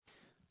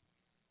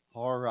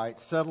All right,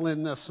 settle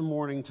in this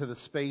morning to the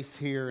space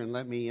here and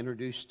let me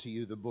introduce to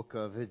you the book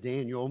of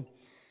Daniel.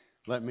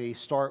 Let me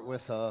start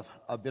with a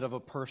bit of a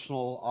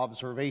personal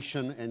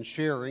observation and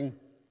sharing.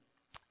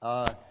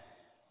 I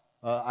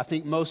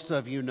think most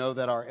of you know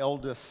that our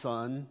eldest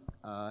son,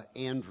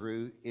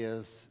 Andrew,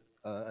 is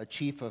a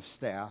chief of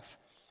staff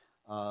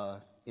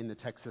in the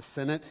Texas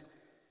Senate.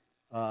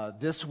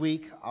 This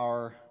week,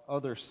 our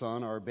other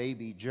son, our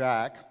baby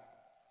Jack,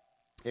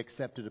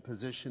 accepted a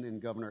position in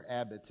Governor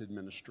Abbott's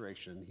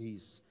administration.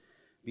 He's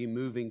be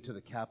moving to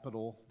the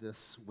Capitol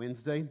this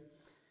Wednesday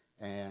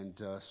and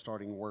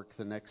starting work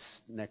the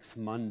next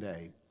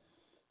Monday.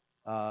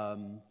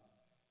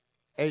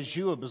 As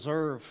you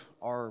observe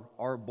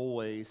our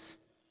boys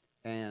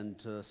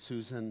and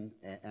Susan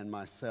and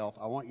myself,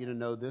 I want you to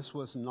know this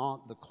was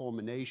not the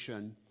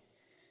culmination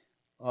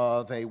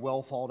of a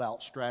well thought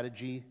out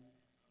strategy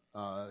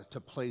to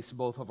place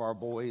both of our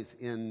boys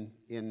in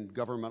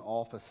government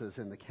offices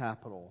in the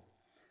Capitol.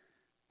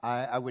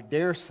 I would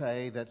dare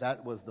say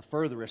that was the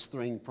furthest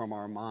thing from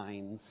our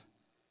minds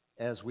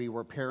as we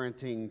were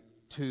parenting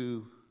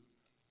two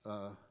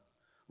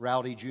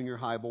rowdy junior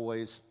high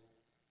boys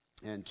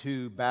and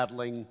two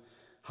battling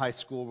high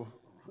school,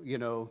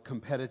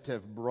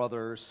 competitive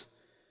brothers.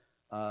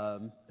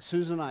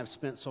 Susan and I have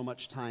spent so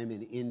much time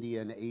in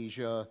India and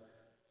Asia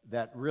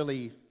that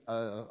really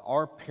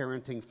our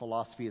parenting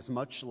philosophy is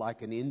much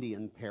like an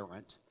Indian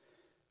parent.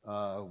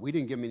 We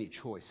didn't give them any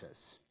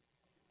choices.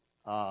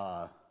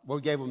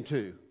 We gave them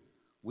two.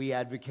 We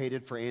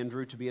advocated for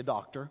Andrew to be a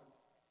doctor,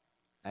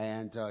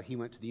 and he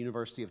went to the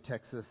University of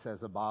Texas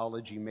as a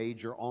biology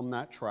major on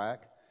that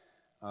track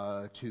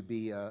to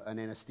be an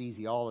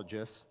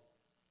anesthesiologist.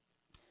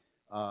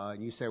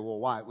 And you say, well,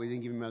 why? We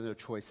didn't give him other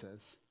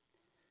choices.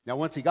 Now,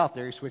 once he got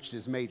there, he switched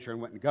his major and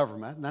went into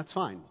government, and that's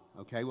fine.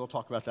 Okay, we'll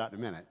talk about that in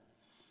a minute.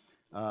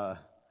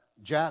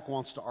 Jack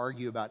wants to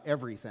argue about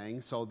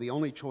everything, so the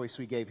only choice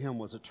we gave him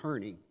was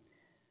attorney.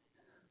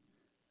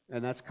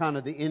 And that's kind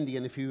of the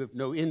Indian. If you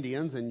know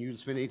Indians and you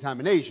spend any time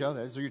in Asia,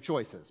 those are your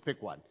choices.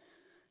 Pick one,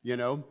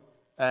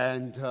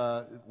 And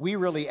we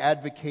really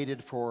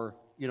advocated for,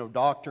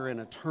 doctor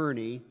and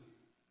attorney.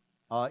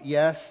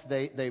 Yes,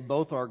 they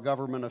both are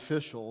government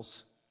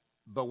officials.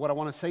 But what I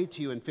want to say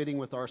to you in fitting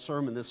with our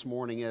sermon this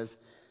morning is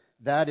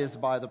that is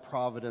by the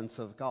providence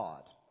of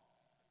God.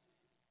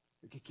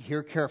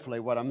 Hear carefully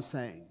what I'm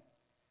saying.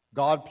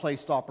 God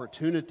placed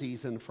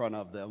opportunities in front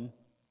of them,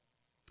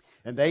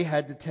 and they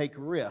had to take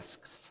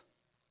risks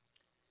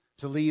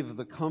to leave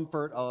the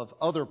comfort of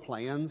other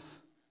plans,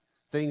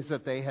 things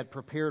that they had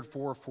prepared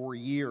for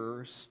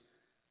years.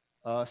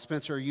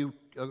 Spencer, you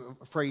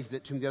phrased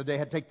it to me the other day,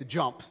 had to take the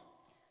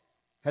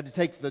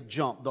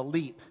jump, the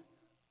leap,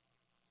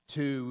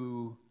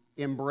 to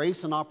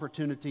embrace an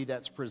opportunity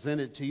that's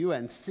presented to you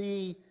and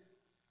see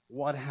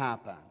what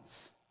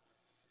happens.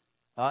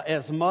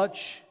 As much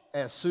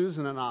as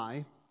Susan and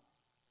I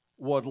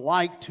would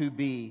like to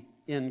be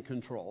in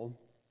control,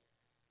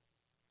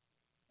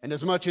 and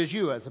as much as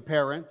you as a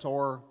parent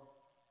or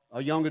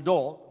a young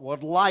adult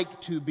would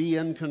like to be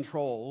in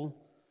control,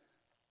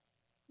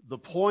 the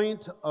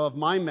point of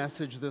my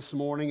message this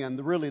morning, and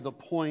really the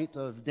point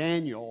of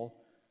Daniel,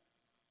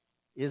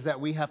 is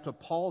that we have to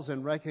pause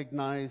and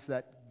recognize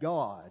that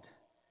God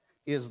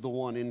is the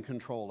one in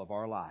control of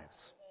our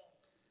lives.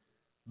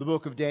 The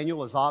book of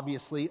Daniel is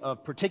obviously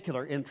of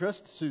particular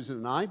interest, Susan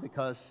and I,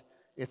 because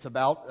it's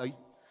about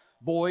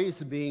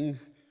boys being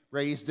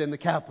raised in the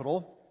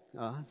capital.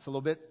 It's a little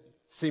bit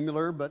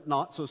similar, but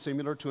not so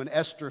similar to an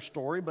Esther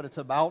story, but it's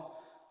about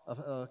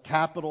a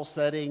capital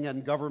setting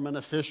and government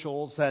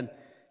officials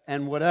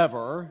and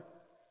whatever.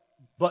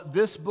 But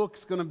this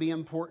book's going to be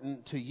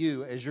important to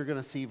you, as you're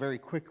going to see very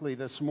quickly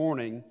this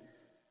morning,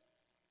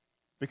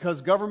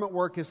 because government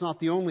work is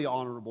not the only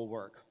honorable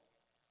work.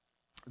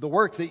 The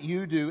work that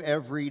you do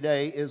every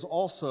day is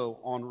also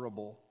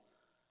honorable.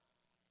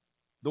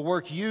 The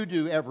work you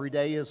do every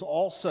day is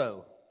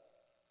also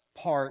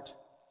part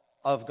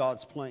of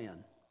God's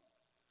plan.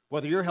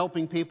 Whether you're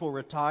helping people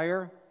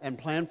retire and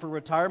plan for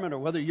retirement, or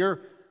whether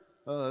you're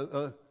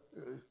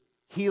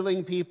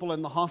healing people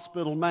in the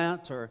hospital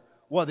mat, or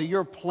whether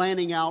you're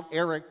planning out,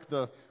 Eric,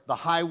 the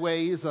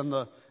highways and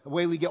the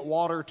way we get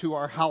water to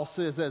our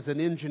houses as an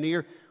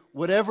engineer,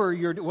 whether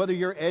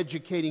you're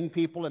educating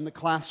people in the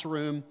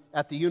classroom,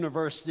 at the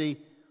university,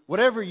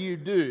 whatever you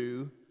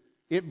do,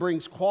 it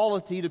brings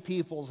quality to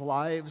people's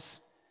lives.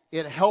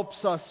 It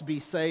helps us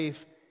be safe.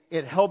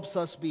 It helps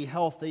us be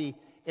healthy.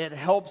 It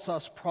helps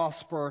us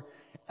prosper.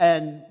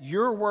 And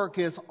your work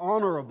is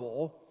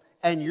honorable,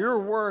 and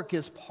your work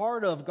is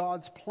part of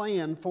God's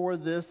plan for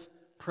this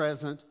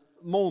present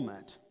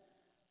moment.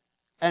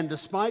 And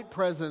despite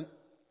present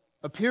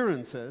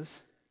appearances,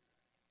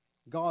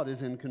 God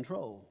is in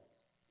control.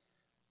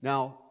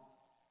 Now,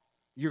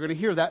 you're going to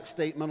hear that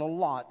statement a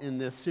lot in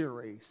this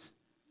series.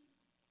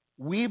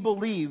 We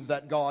believe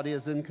that God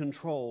is in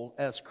control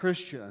as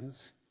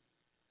Christians,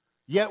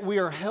 yet we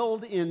are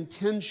held in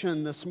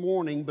tension this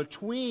morning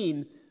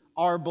between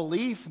our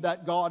belief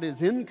that God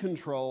is in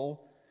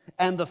control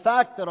and the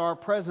fact that our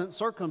present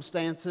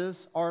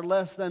circumstances are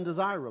less than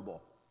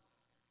desirable.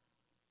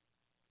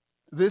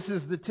 This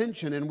is the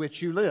tension in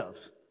which you live.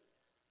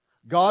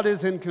 God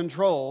is in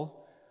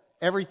control.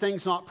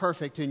 Everything's not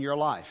perfect in your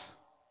life.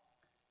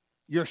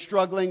 You're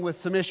struggling with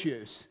some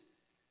issues.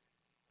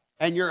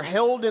 And you're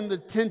held in the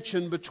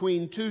tension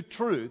between two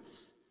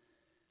truths,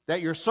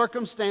 that your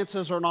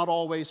circumstances are not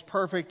always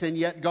perfect, and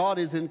yet God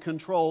is in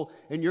control,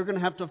 and you're going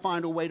to have to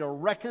find a way to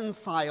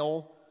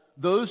reconcile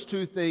those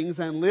two things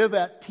and live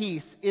at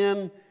peace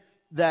in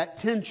that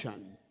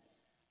tension.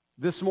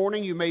 This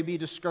morning you may be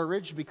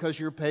discouraged because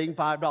you're paying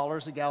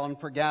 $5 a gallon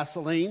for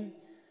gasoline.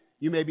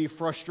 You may be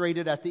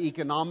frustrated at the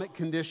economic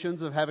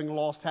conditions of having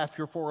lost half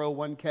your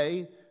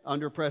 401k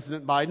under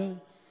President Biden.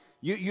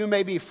 You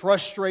may be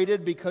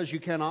frustrated because you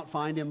cannot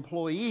find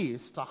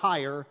employees to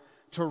hire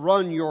to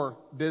run your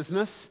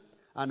business.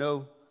 I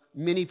know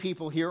many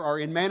people here are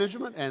in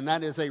management, and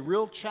that is a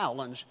real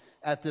challenge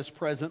at this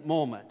present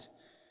moment.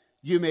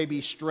 You may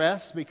be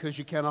stressed because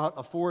you cannot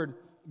afford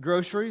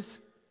groceries.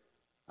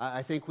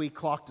 I think we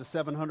clocked a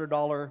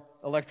 $700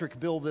 electric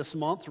bill this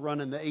month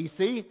running the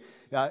AC.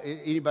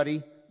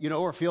 Anybody,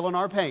 are feeling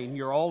our pain.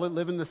 You're all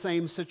living the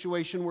same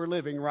situation we're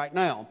living right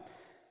now.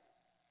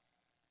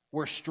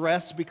 We're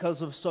stressed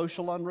because of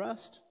social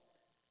unrest.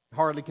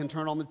 Hardly can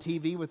turn on the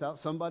TV without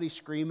somebody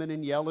screaming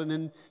and yelling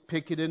and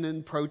picketing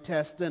and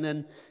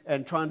protesting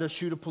and trying to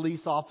shoot a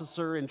police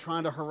officer and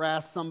trying to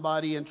harass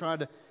somebody and trying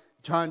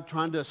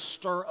to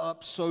stir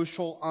up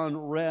social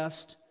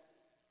unrest.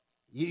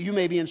 You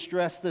may be in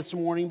stress this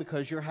morning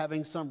because you're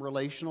having some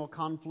relational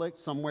conflict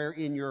somewhere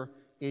in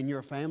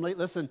your family.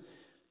 Listen,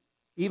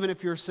 even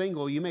if you're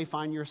single, you may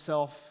find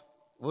yourself,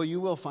 you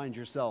will find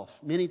yourself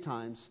many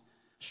times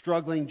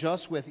struggling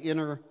just with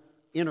inner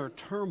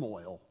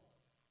turmoil.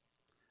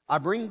 I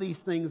bring these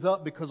things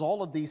up because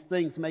all of these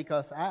things make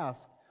us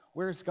ask,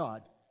 where's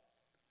God?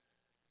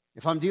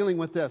 If I'm dealing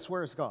with this,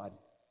 where's God?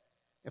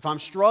 If I'm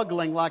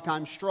struggling like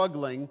I'm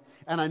struggling,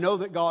 and I know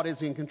that God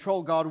is in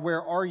control, God,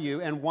 where are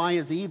you? And why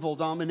is evil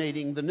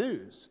dominating the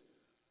news?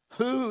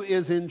 Who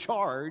is in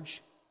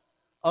charge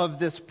of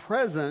this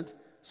present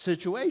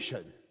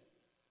situation?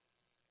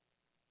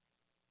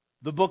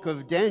 The book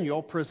of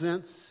Daniel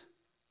presents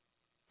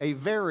a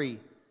very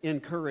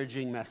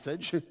encouraging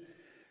message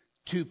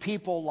to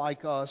people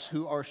like us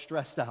who are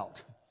stressed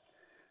out.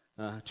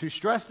 To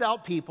stressed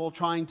out people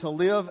trying to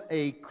live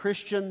a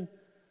Christian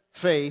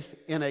faith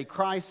in a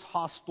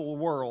Christ-hostile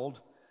world,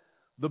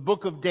 the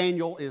book of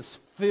Daniel is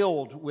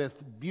filled with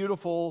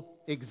beautiful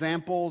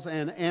examples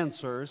and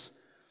answers.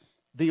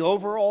 The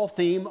overall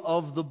theme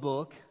of the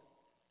book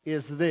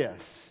is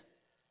this: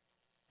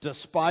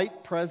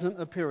 despite present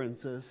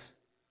appearances,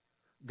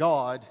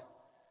 God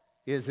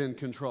is in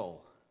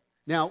control.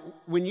 Now,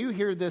 when you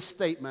hear this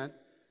statement,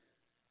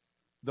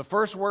 the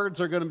first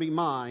words are going to be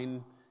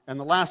mine, and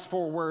the last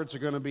four words are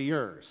going to be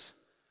yours.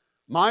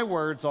 My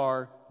words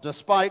are,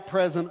 despite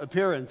present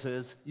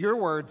appearances. Your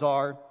words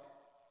are,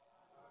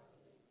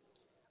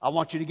 I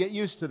want you to get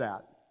used to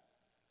that.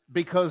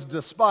 Because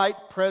despite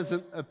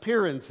present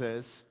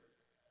appearances,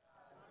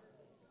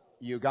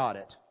 you got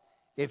it.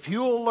 If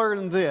you'll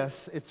learn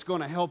this, it's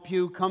going to help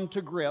you come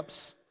to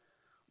grips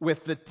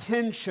with the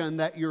tension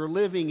that you're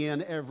living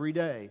in every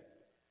day.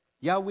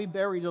 Yeah, we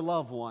buried a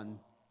loved one.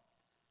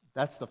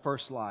 That's the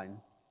first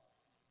line.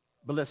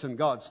 But listen,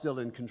 God's still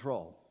in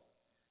control.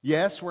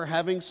 Yes, we're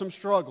having some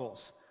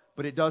struggles,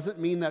 but it doesn't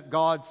mean that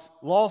God's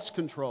lost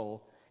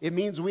control. It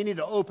means we need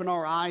to open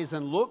our eyes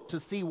and look to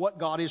see what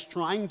God is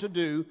trying to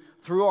do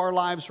through our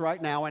lives right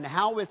now and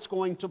how it's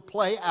going to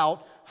play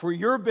out for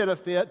your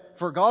benefit,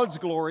 for God's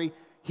glory.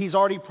 He's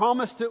already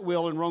promised it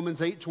will in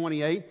Romans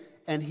 8:28,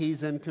 and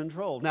He's in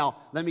control. Now,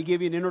 let me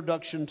give you an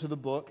introduction to the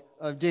book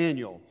of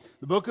Daniel.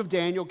 The book of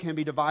Daniel can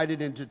be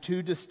divided into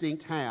two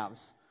distinct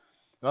halves.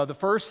 The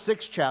first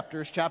 6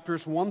 chapters,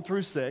 chapters 1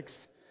 through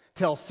 6,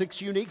 tell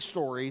 6 unique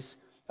stories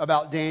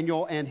about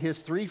Daniel and his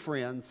 3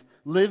 friends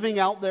living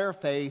out their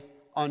faith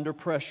under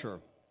pressure.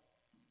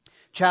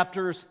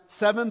 Chapters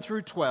 7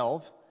 through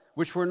 12,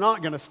 which we're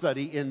not going to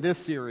study in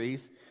this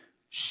series,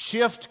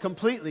 shift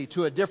completely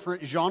to a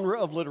different genre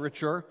of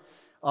literature.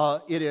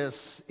 It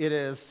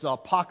is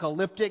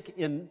apocalyptic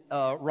in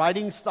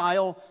writing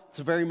style. It's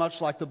very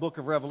much like the book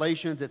of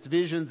Revelations. It's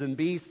visions and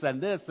beasts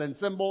and this and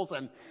symbols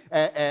and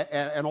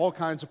all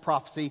kinds of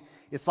prophecy.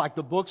 It's like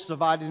the book's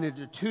divided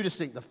into 2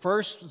 distinct. The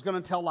first is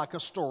going to tell like a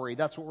story.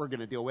 That's what we're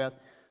going to deal with.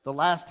 The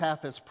last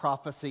half is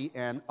prophecy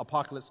and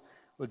apocalypse.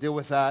 We'll deal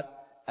with that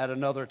at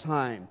another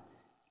time.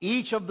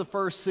 Each of the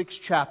first 6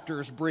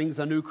 chapters brings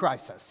a new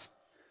crisis.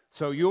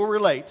 So you'll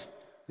relate.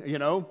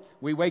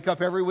 We wake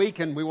up every week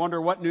and we wonder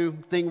what new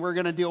thing we're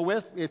going to deal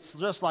with. It's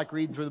just like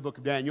reading through the book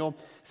of Daniel,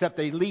 except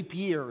they leap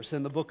years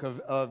in the book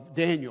of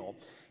Daniel.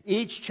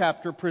 Each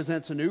chapter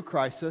presents a new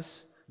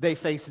crisis. They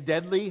face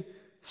deadly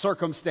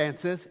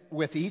circumstances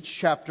with each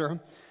chapter.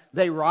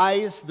 They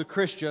rise, the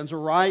Christians,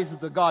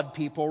 the God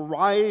people,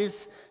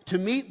 rise to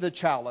meet the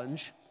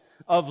challenge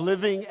of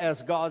living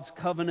as God's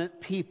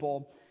covenant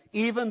people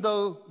Even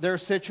though their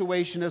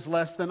situation is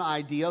less than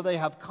ideal, they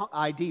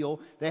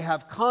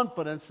have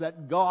confidence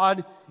that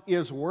God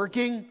is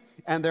working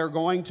and they're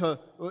going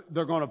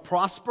to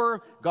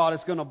prosper. God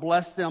is going to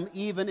bless them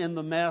even in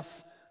the mess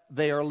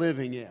they are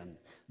living in.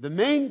 The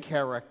main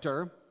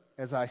character,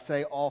 as I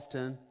say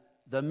often,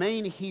 the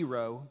main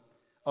hero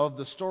of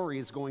the story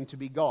is going to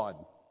be God.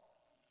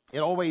 It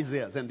always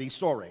is in these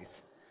stories.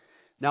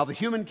 Now, the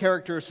human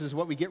characters is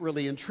what we get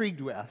really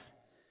intrigued with.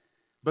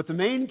 But the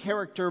main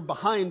character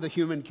behind the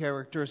human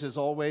characters is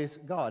always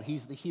God.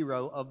 He's the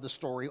hero of the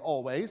story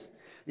always.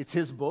 It's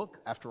His book,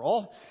 after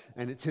all,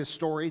 and it's His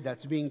story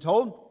that's being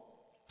told.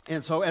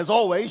 And so, as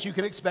always, you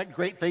can expect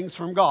great things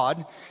from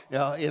God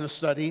in a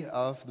study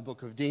of the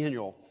book of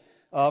Daniel.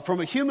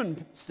 From a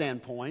human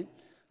standpoint,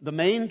 the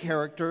main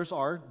characters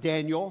are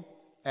Daniel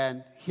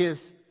and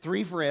his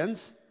 3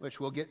 friends, which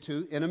we'll get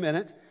to in a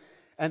minute,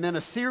 and then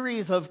a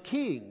series of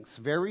kings,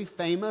 very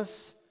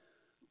famous,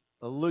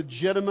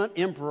 legitimate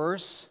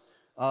emperors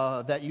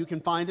that you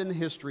can find in the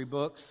history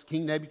books.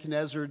 King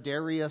Nebuchadnezzar,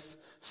 Darius,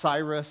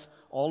 Cyrus,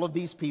 all of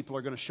these people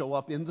are going to show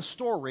up in the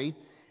story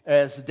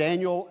as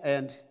Daniel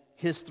and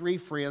his 3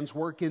 friends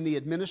work in the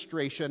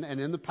administration and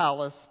in the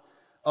palace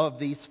of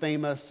these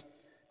famous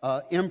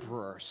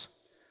emperors.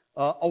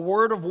 A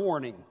word of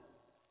warning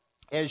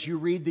as you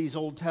read these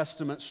Old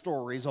Testament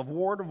stories, a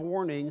word of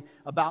warning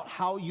about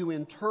how you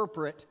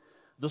interpret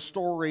the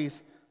stories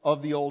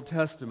of the Old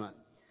Testament.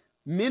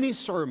 Many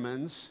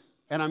sermons,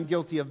 and I'm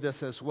guilty of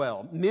this as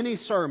well, many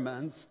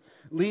sermons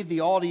lead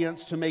the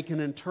audience to make an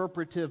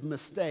interpretive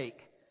mistake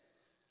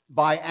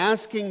by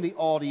asking the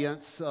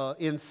audience,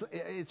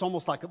 it's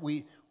almost like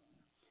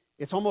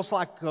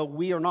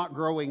we are not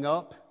growing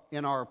up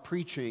in our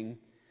preaching.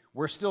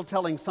 We're still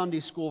telling Sunday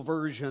school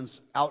versions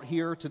out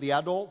here to the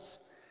adults,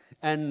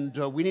 and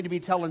we need to be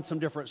telling some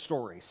different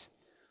stories.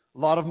 A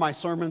lot of my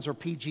sermons are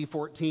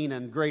PG-14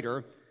 and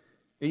greater,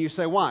 and you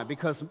say, why?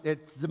 Because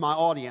it's my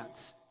audience.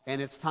 And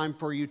it's time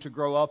for you to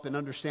grow up and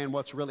understand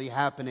what's really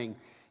happening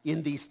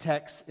in these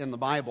texts in the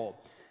Bible.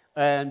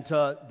 And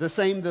the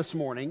same this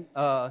morning.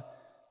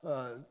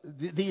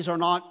 These are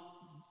not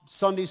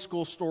Sunday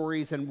school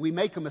stories, and we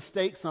make a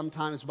mistake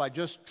sometimes by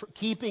just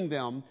keeping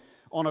them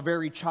on a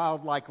very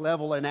childlike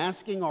level and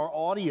asking our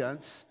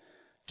audience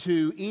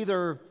to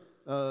either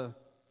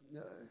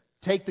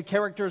take the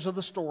characters of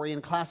the story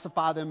and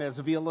classify them as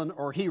villain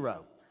or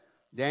hero.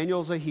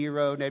 Daniel's a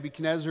hero,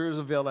 Nebuchadnezzar is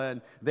a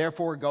villain,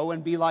 therefore go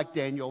and be like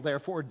Daniel,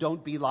 therefore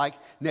don't be like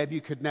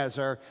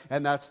Nebuchadnezzar,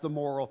 and that's the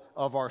moral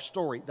of our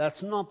story.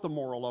 That's not the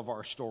moral of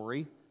our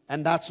story,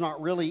 and that's not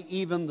really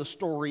even the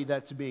story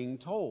that's being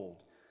told.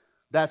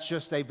 That's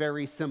just a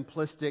very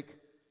simplistic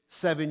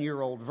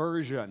 7-year-old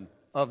version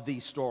of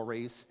these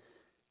stories,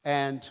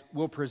 and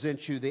we'll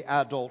present you the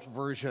adult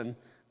version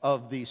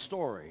of these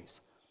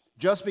stories.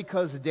 Just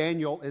because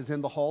Daniel is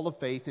in the Hall of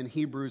Faith in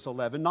Hebrews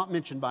 11, not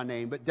mentioned by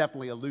name, but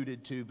definitely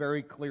alluded to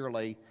very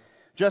clearly,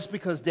 just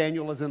because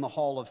Daniel is in the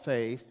Hall of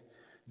Faith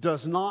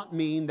does not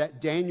mean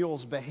that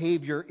Daniel's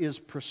behavior is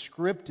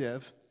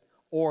prescriptive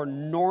or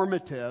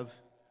normative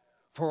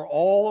for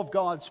all of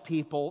God's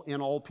people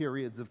in all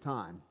periods of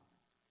time.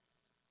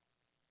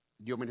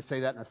 Do you want me to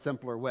say that in a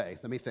simpler way?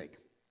 Let me think.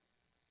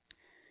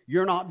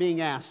 You're not being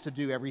asked to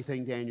do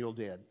everything Daniel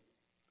did.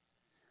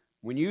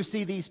 When you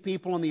see these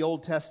people in the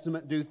Old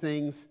Testament do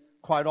things,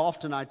 quite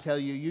often I tell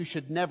you, you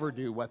should never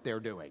do what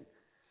they're doing.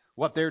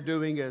 What they're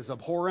doing is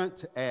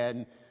abhorrent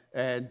and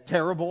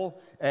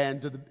terrible,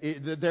 and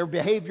their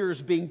behavior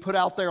is being put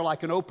out there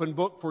like an open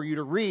book for you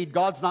to read.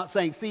 God's not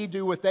saying, see,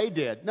 do what they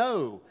did.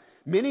 No.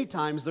 Many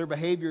times their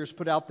behavior is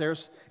put out there,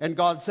 and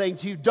God's saying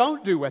to you,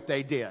 don't do what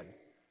they did,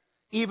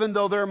 even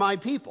though they're my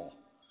people.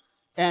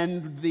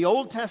 And the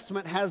Old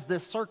Testament has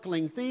this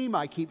circling theme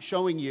I keep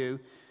showing you,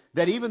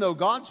 that even though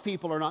God's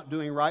people are not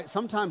doing right,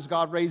 sometimes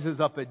God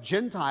raises up a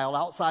Gentile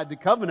outside the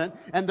covenant,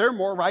 and they're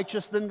more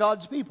righteous than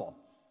God's people.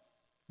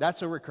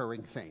 That's a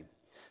recurring theme.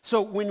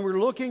 So when we're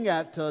looking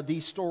at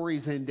these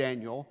stories in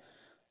Daniel,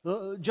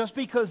 just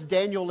because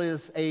Daniel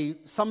is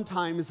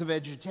sometimes a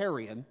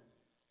vegetarian,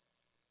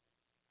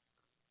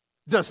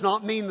 does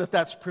not mean that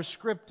that's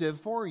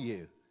prescriptive for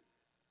you.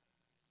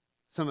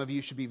 Some of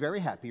you should be very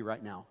happy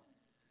right now.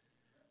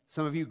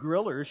 Some of you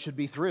grillers should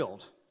be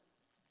thrilled.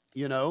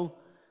 You know,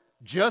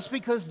 just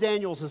because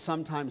Daniel's is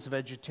sometimes a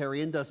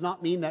vegetarian does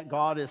not mean that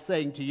God is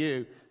saying to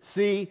you,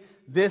 see,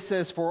 this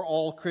is for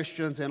all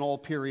Christians in all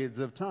periods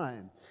of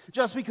time.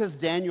 Just because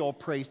Daniel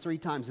prays 3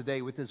 times a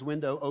day with his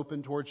window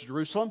open towards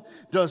Jerusalem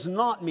does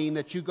not mean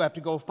that you have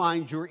to go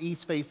find your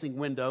east-facing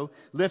window,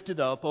 lift it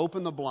up,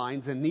 open the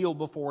blinds, and kneel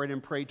before it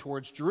and pray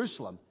towards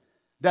Jerusalem.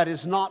 That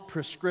is not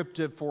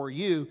prescriptive for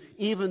you,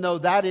 even though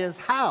that is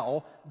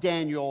how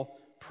Daniel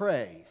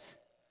prays.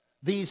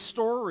 These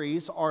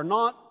stories are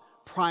not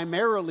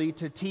primarily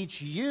to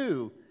teach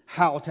you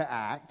how to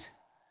act,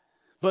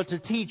 but to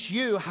teach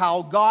you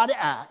how God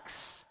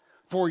acts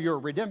for your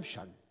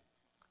redemption.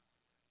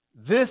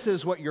 This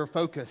is what your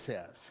focus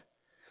is.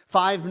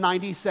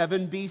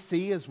 597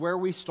 BC is where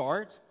we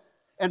start,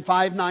 and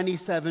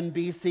 597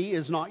 BC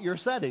is not your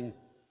setting.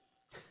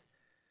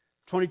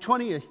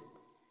 2020,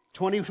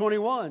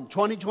 2021,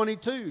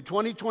 2022,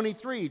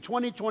 2023,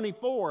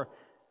 2024.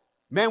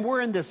 Man,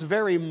 we're in this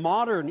very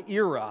modern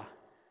era,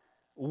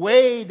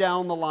 way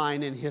down the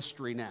line in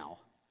history now.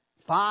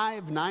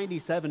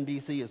 597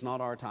 BC is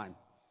not our time.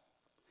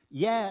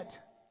 Yet,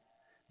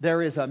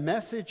 there is a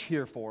message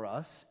here for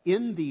us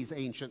in these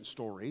ancient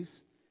stories,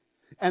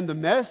 and the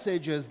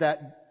message is that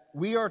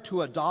we are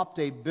to adopt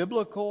a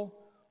biblical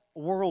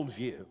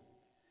worldview.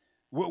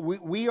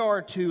 We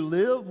are to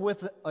live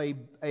with a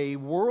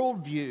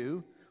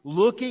worldview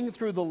looking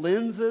through the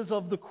lenses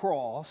of the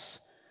cross,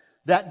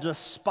 that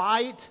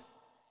despite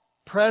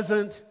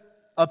present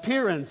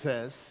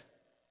appearances,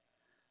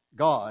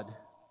 God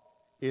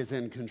is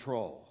in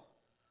control.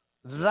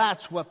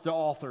 That's what the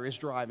author is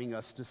driving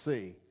us to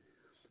see.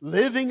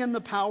 Living in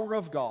the power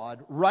of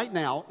God right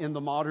now in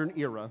the modern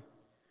era,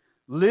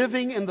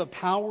 living in the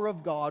power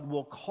of God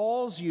will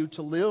cause you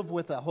to live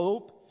with a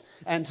hope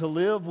and to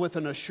live with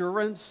an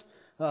assurance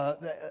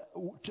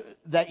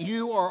that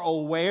you are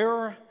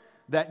aware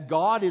that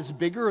God is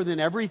bigger than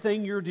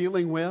everything you're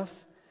dealing with,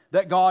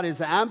 that God is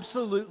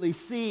absolutely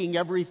seeing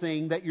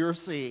everything that you're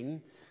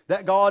seeing,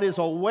 that God is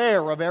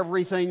aware of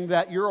everything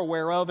that you're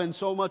aware of and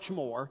so much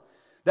more,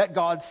 that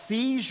God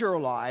sees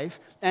your life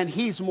and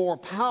He's more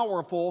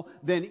powerful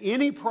than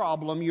any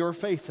problem you're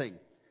facing.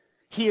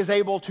 He is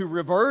able to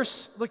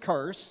reverse the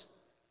curse.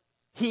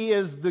 He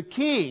is the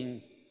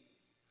king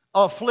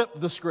of flip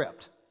the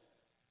script.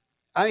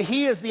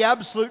 He is the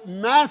absolute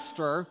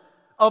master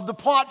of the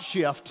plot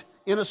shift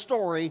in a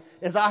story,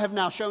 as I have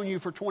now shown you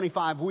for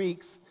 25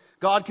 weeks.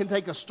 God can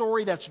take a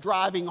story that's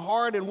driving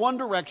hard in one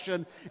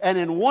direction and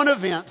in one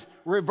event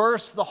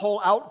reverse the whole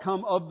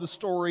outcome of the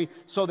story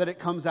so that it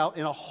comes out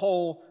in a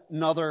whole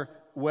nother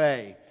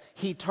way.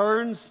 He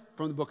turns,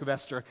 from the book of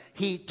Esther,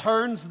 He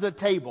turns the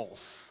tables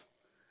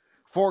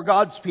for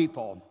God's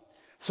people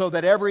so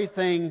that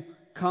everything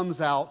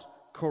comes out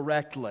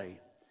correctly.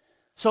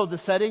 So the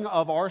setting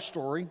of our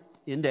story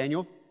in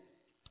Daniel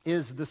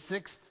is the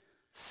 6th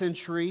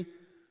century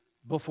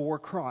before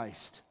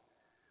Christ.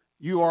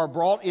 You are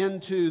brought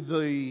into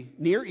the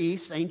Near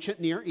East, ancient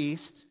Near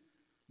East,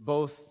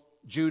 both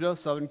Judah,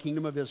 southern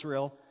kingdom of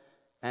Israel,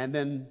 and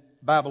then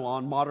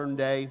Babylon, modern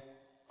day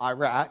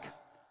Iraq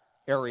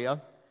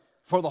area,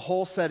 for the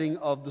whole setting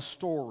of the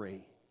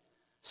story.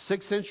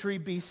 6th century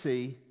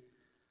BC,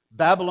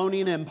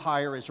 Babylonian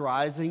Empire is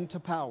rising to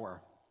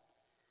power.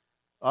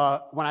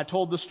 When I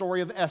told the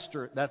story of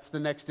Esther, that's the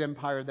next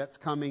empire that's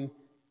coming.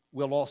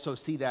 We'll also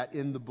see that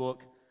in the book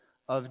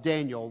of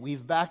Daniel.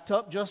 We've backed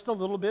up just a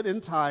little bit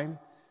in time.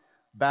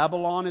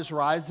 Babylon is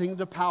rising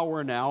to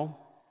power now,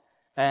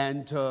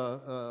 and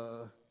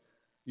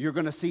you're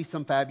going to see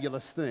some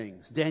fabulous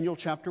things. Daniel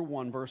chapter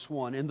 1, verse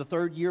 1. In the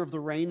 3rd year of the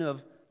reign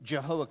of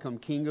Jehoiakim,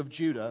 king of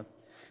Judah,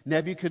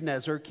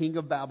 Nebuchadnezzar, king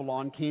of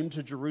Babylon, came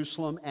to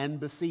Jerusalem and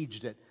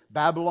besieged it.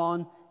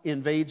 Babylon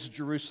invades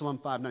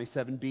Jerusalem,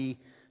 597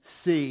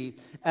 BC.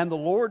 And the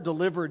Lord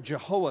delivered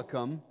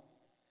Jehoiakim,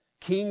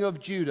 king of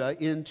Judah,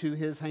 into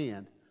his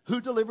hand. Who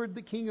delivered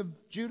the king of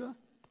Judah?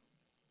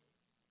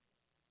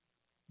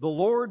 The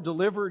Lord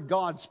delivered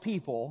God's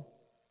people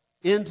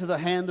into the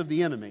hand of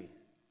the enemy.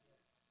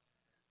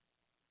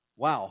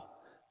 Wow.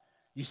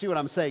 You see what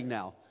I'm saying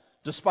now?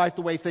 Despite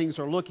the way things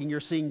are looking, you're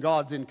seeing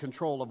God's in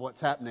control of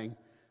what's happening.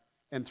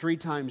 And 3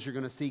 times you're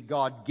going to see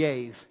God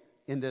gave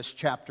in this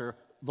chapter.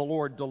 The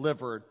Lord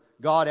delivered.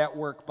 God at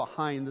work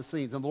behind the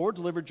scenes. And the Lord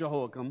delivered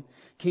Jehoiakim,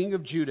 king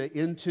of Judah,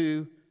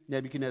 into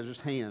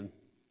Nebuchadnezzar's hand,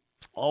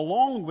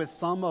 along with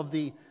some of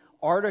the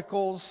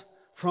articles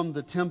from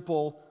the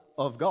temple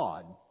of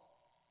God.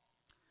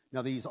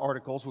 Now these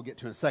articles we'll get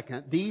to in a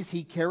second. These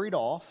he carried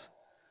off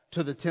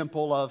to the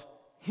temple of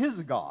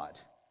his God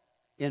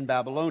in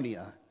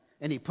Babylonia,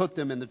 and he put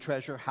them in the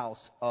treasure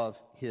house of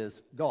his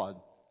God.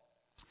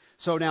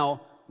 So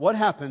now what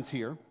happens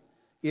here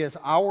is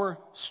our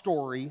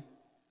story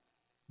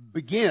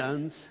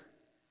begins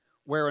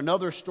where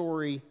another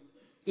story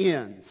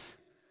ends.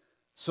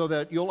 So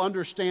that you'll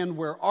understand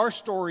where our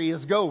story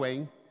is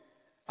going,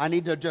 I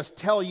need to just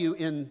tell you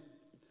in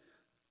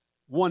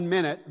 1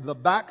 minute the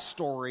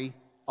backstory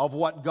of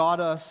what got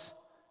us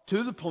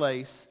to the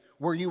place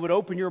where you would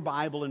open your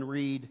Bible and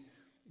read,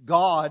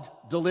 God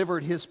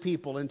delivered His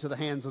people into the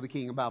hands of the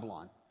king of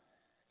Babylon.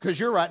 Because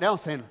you're right now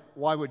saying,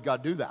 why would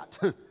God do that?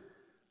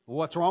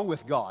 What's wrong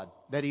with God?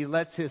 That He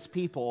lets His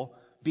people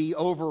be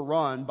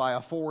overrun by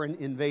a foreign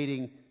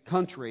invading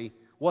country.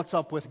 What's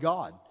up with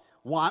God?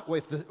 Why,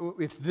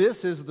 if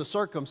this is the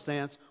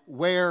circumstance,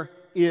 where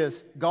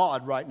is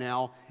God right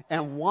now?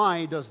 And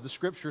why does the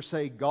Scripture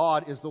say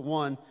God is the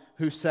one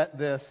who set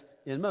this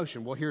in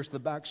motion? Well, here's the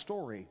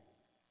backstory.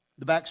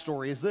 The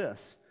backstory is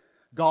this.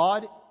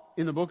 God,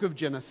 in the book of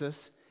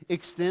Genesis,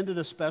 extended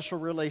a special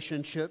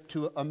relationship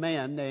to a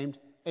man named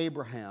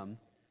Abraham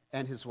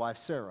and his wife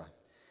Sarah.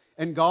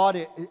 And God,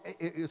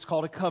 it's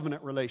called a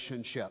covenant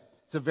relationship.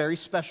 It's a very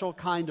special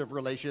kind of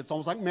relationship. It's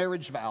almost like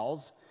marriage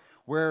vows,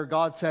 where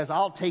God says,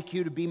 I'll take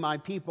you to be my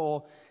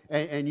people,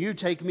 and you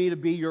take me to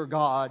be your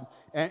God,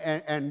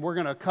 and we're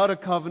going to cut a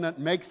covenant,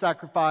 make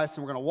sacrifice,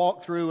 and we're going to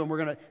walk through,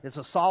 and it's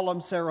a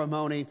solemn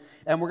ceremony,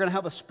 and we're going to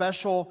have a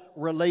special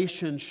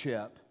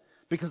relationship.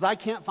 Because I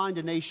can't find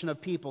a nation of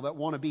people that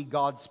want to be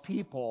God's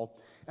people,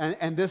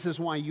 and this is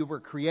why you were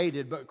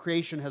created, but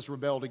creation has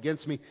rebelled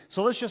against me.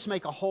 So let's just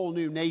make a whole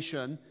new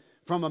nation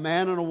from a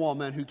man and a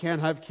woman who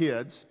can't have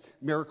kids.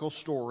 Miracle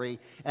story.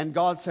 And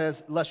God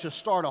says, let's just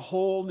start a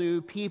whole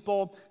new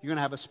people. You're going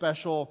to have a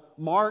special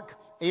mark,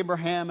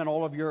 Abraham and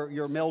all of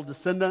your male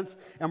descendants,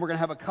 and we're going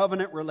to have a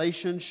covenant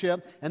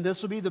relationship. And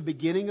this will be the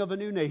beginning of a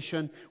new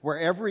nation where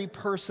every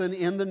person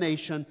in the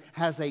nation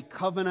has a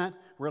covenant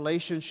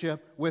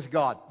relationship with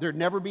God. There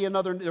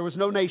was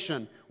no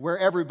nation where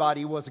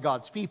everybody was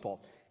God's people.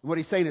 And what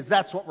he's saying is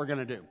that's what we're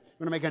going to do.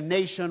 We're going to make a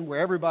nation where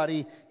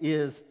everybody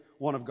is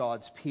one of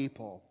God's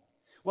people.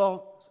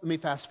 Well, let me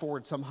fast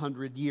forward some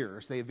 100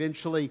 years. They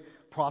eventually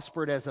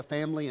prospered as a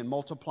family and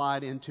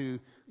multiplied into,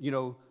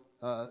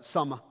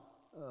 some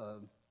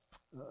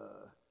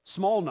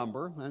small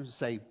number. I would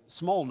say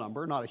small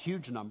number, not a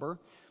huge number.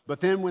 But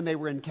then when they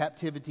were in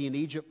captivity in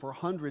Egypt for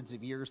hundreds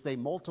of years, they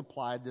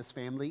multiplied this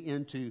family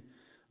into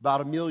about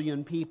 1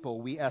 million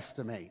people, we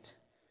estimate.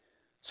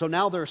 So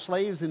now there are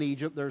slaves in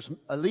Egypt. There's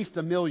at least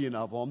 1 million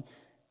of them.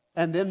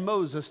 And then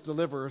Moses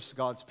delivers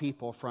God's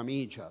people from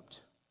Egypt.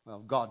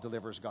 Well, God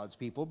delivers God's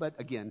people, but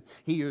again,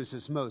 he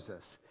uses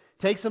Moses.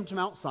 Takes them to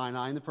Mount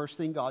Sinai, and the first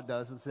thing God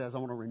does is says, I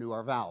want to renew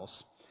our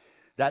vows.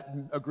 That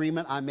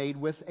agreement I made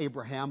with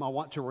Abraham, I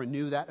want to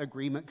renew that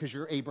agreement because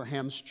you're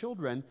Abraham's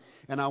children,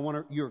 and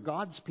you're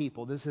God's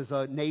people. This is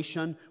a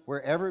nation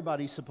where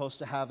everybody's supposed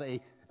to have a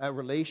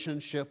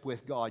relationship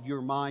with God.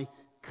 You're my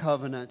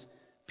covenant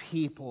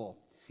people.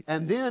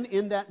 And then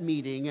in that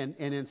meeting and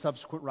in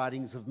subsequent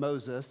writings of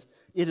Moses,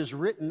 it is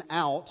written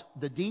out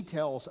the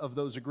details of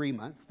those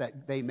agreements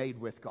that they made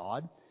with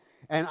God.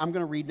 And I'm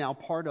going to read now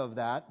part of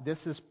that.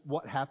 This is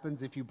what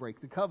happens if you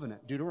break the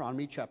covenant.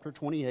 Deuteronomy chapter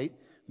 28,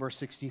 verse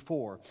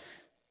 64.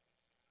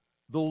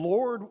 The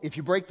Lord, if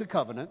you break the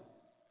covenant,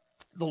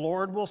 the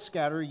Lord will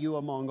scatter you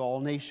among all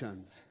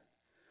nations,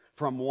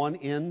 from one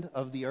end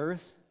of the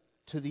earth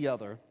to the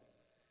other.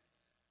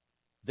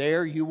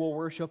 There you will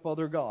worship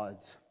other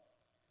gods,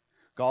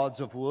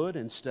 gods of wood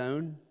and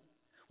stone,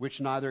 which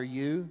neither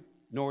you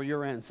nor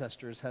your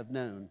ancestors have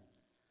known.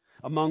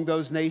 Among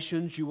those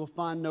nations you will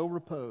find no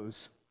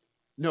repose,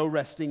 no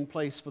resting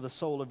place for the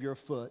sole of your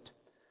foot.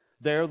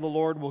 There the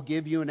Lord will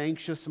give you an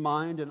anxious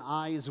mind and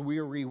eyes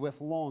weary with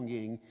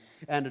longing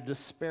and a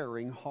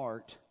despairing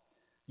heart.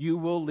 You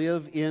will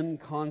live in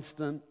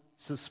constant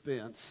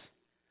suspense,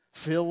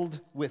 filled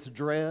with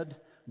dread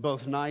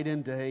both night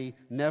and day,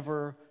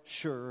 never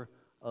sure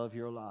of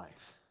your life.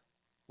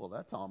 Well,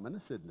 that's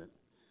ominous, isn't it?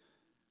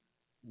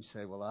 You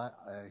say, well,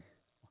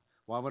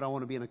 why would I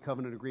want to be in a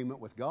covenant agreement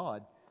with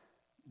God?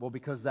 Well,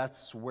 because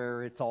that's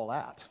where it's all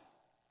at.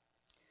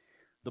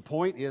 The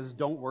point is,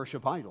 don't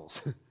worship idols.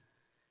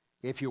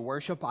 If you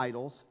worship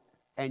idols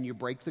and you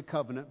break the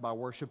covenant by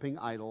worshiping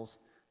idols,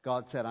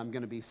 God said, I'm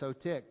going to be so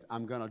ticked,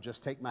 I'm going to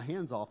just take my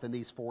hands off, and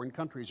these foreign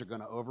countries are going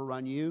to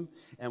overrun you.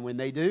 And when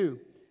they do,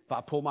 if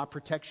I pull my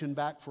protection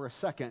back for a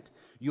second,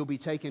 you'll be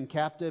taken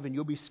captive and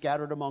you'll be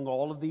scattered among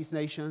all of these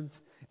nations,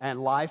 and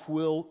life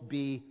will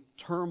be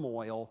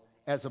turmoil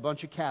as a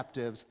bunch of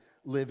captives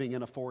living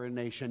in a foreign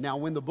nation. Now,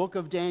 when the book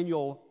of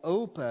Daniel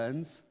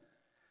opens,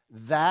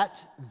 that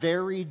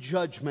very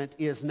judgment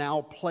is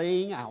now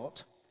playing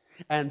out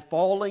and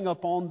falling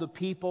upon the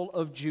people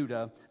of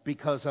Judah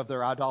because of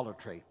their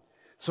idolatry.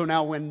 So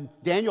now when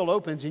Daniel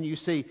opens and you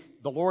see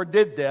the Lord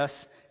did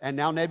this, and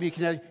now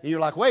Nebuchadnezzar, and you're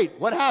like, wait,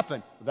 what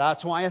happened?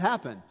 That's why it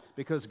happened.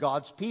 Because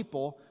God's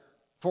people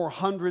for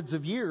hundreds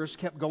of years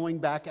kept going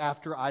back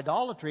after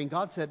idolatry, and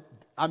God said,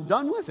 I'm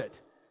done with it.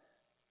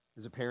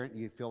 As a parent,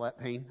 you feel that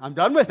pain? I'm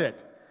done with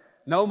it.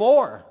 No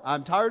more.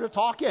 I'm tired of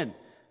talking.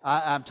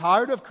 I'm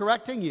tired of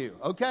correcting you.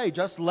 Okay,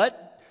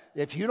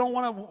 if you don't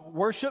want to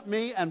worship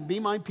me and be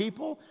my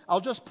people,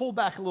 I'll just pull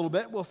back a little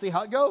bit. We'll see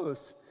how it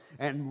goes.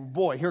 And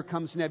boy, here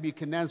comes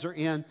Nebuchadnezzar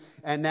in,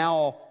 and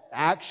now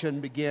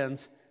action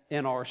begins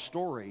in our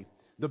story.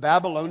 The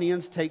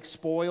Babylonians take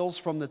spoils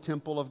from the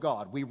temple of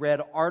God. We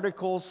read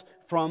articles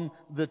from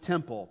the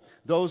temple.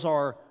 Those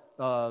are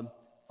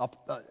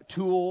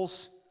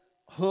tools,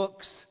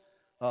 hooks,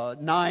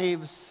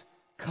 knives,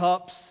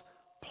 cups,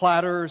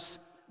 platters,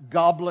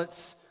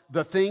 goblets,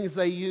 the things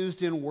they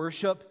used in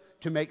worship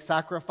to make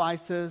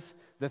sacrifices,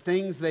 the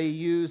things they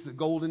used, the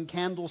golden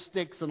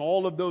candlesticks and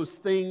all of those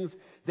things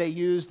they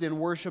used in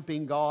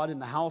worshiping God in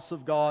the house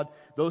of God.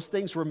 Those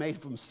things were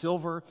made from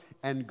silver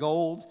and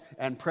gold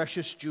and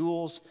precious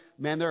jewels.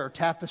 Man, there are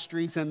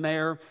tapestries in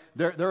there.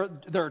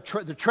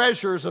 The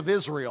treasures of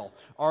Israel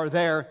are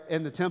there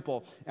in the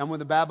temple. And when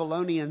the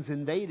Babylonians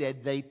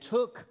invaded, they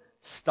took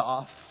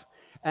stuff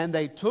and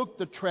they took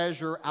the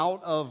treasure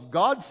out of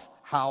God's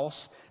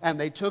house and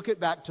they took it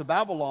back to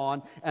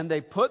Babylon, and they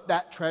put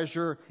that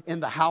treasure in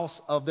the house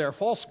of their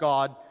false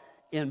god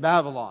in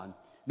Babylon.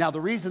 Now,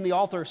 the reason the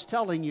author is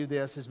telling you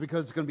this is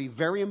because it's going to be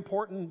very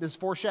important, this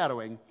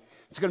foreshadowing.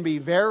 It's going to be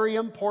very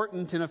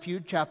important in a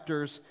few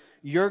chapters.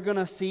 You're going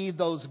to see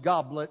those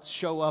goblets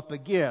show up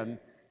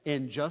again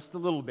in just a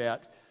little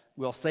bit.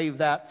 We'll save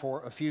that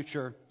for a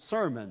future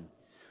sermon.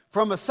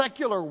 From a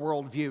secular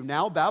worldview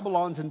now,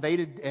 Babylon's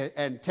invaded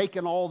and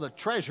taken all the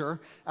treasure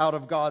out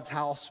of God's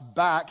house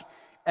back.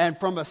 And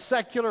from a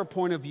secular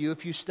point of view,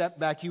 if you step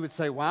back, you would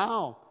say,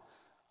 wow,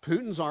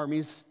 Putin's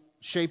army's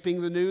shaping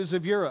the news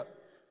of Europe.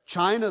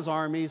 China's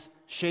army's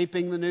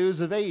shaping the news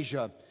of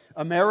Asia.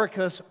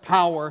 America's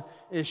power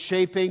is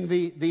shaping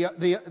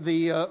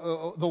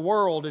the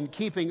world and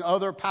keeping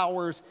other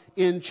powers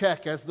in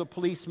check as the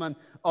policeman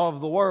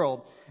of the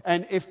world.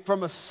 And if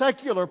from a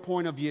secular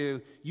point of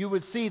view, you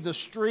would see the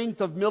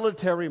strength of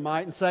military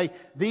might and say,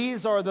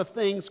 these are the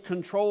things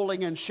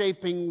controlling and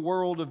shaping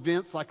world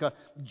events like a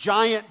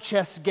giant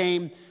chess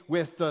game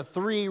with the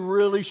three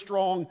really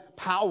strong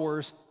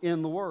powers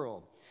in the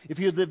world. If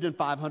you had lived in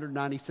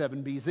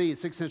 597 BC,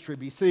 6th century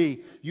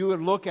BC, you would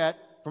look at,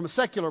 from a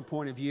secular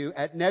point of view,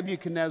 at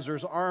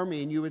Nebuchadnezzar's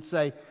army and you would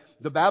say,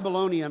 the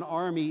Babylonian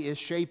army is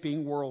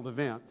shaping world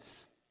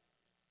events.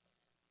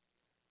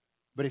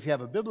 But if you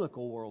have a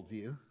biblical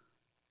worldview,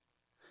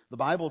 the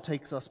Bible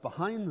takes us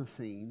behind the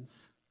scenes,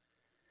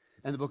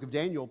 and the book of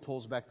Daniel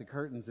pulls back the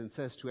curtains and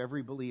says to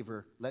every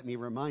believer, let me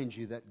remind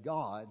you that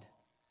God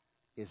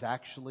is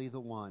actually the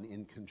one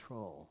in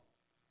control.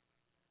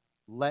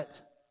 Let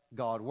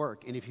God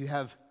work. And if you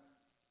have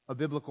a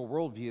biblical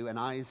worldview and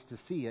eyes to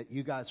see it,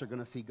 you guys are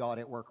going to see God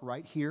at work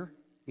right here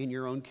in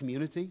your own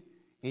community,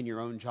 in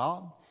your own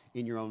job,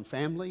 in your own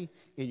family,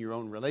 in your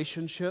own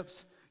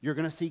relationships. You're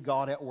going to see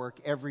God at work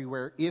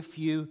everywhere if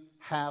you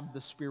have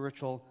the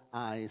spiritual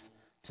eyes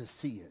to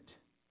see it.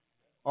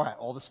 All right,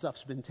 all the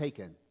stuff's been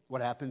taken.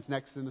 What happens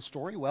next in the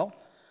story? Well,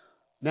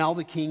 now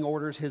the king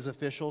orders his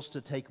officials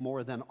to take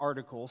more than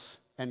articles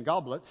and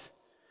goblets.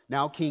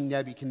 Now King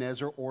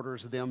Nebuchadnezzar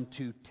orders them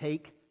to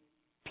take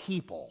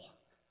people.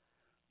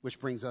 Which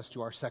brings us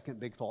to our second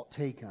big thought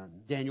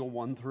taken. Daniel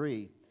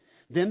 1:3.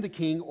 Then the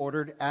king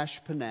ordered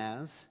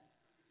Ashpenaz,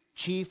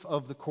 chief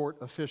of the court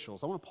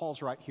officials. I want to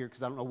pause right here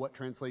because I don't know what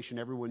translation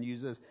everyone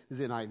uses. This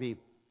is NIV.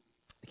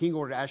 The king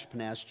ordered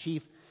Ashpenaz,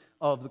 chief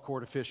of the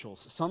court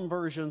officials. Some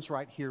versions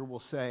right here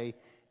will say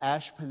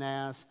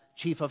Ashpenaz,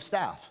 chief of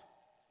staff.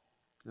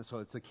 And so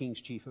it's the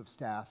king's chief of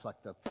staff,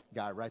 like the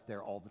guy right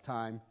there all the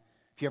time.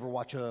 If you ever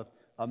watch a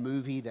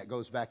movie that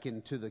goes back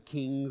into the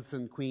kings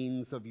and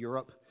queens of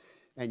Europe,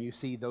 and you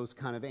see those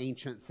kind of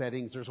ancient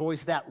settings, there's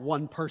always that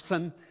one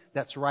person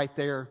that's right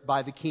there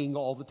by the king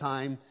all the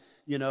time,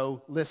 you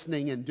know,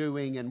 listening and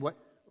doing and what,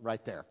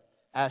 right there.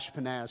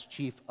 Ashpenaz,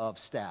 chief of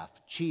staff,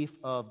 chief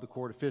of the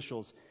court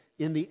officials.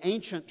 In the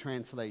ancient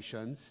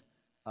translations,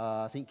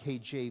 I think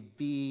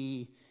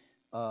KJV,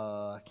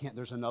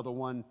 there's another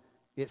one.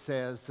 It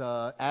says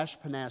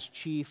Ashpenaz,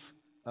 chief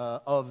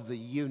of the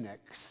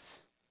eunuchs.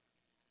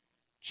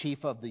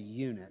 Chief of the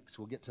eunuchs.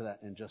 We'll get to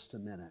that in just a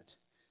minute.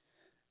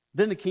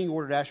 Then the king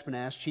ordered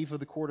Ashpenaz, chief of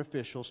the court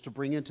officials, to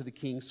bring into the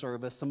king's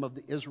service some of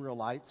the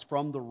Israelites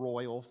from the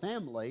royal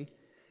family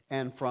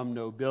and from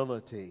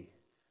nobility.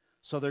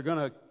 So they're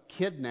going to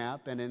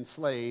kidnap and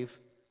enslave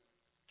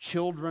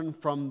children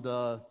from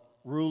the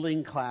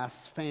ruling class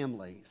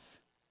families.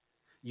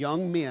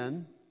 Young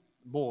men,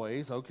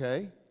 boys,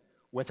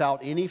 without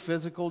any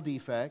physical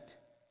defect,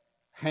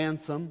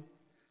 handsome,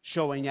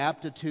 showing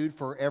aptitude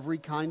for every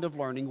kind of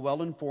learning,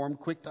 well-informed,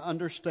 quick to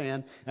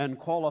understand, and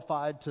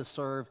qualified to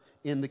serve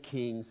in the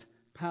king's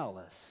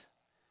palace.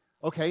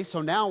 Okay,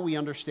 so now we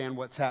understand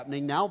what's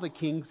happening. Now the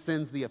king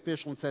sends the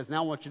official and says,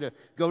 now I want you to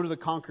go to the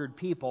conquered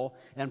people,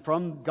 and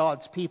from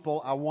God's people,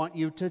 I want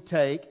you to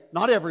take,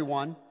 not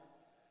everyone,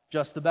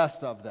 just the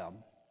best of them.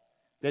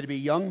 They had to be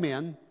young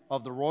men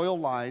of the royal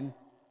line.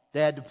 They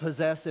had to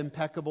possess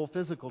impeccable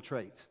physical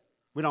traits.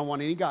 We don't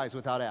want any guys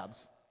without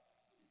abs.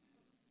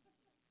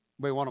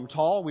 We want them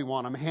tall. We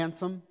want them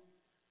handsome.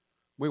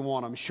 We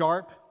want them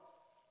sharp.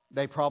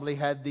 They probably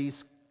had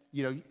these,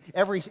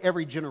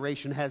 every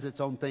generation has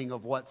its own thing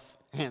of what's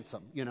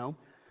handsome,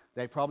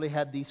 They probably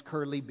had these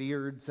curly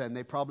beards, and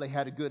they probably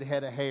had a good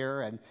head of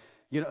hair. And,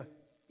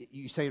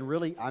 you saying,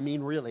 really? I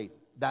mean, really.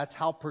 That's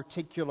how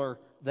particular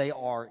they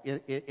are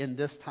in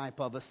this type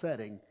of a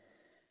setting.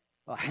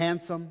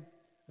 Handsome.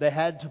 They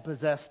had to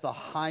possess the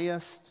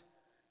highest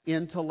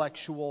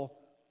intellectual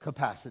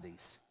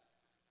capacities.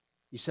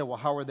 You say, well,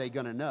 how are they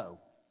going to know?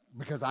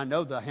 Because I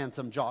know the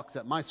handsome jocks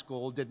at my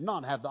school did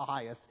not have the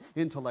highest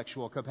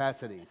intellectual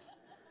capacities.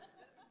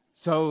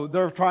 So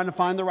they're trying to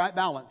find the right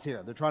balance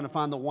here. They're trying to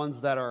find the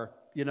ones that are,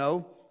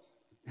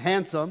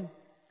 handsome,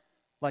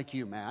 like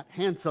you, Matt,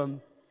 handsome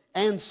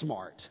and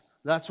smart.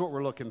 That's what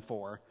we're looking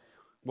for.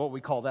 What we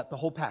call that, the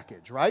whole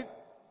package, right?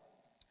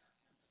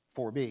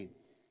 4b.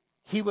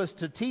 He was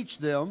to teach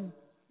them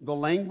the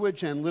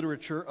language and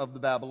literature of the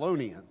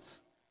Babylonians.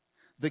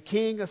 The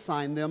king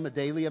assigned them a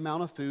daily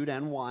amount of food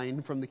and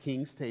wine from the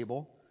king's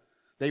table.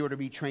 They were to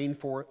be trained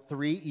for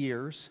 3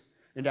 years,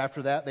 and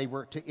after that they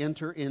were to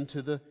enter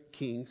into the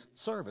king's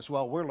service.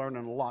 Well, we're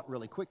learning a lot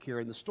really quick here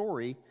in the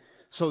story.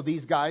 So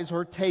these guys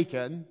are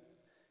taken,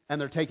 and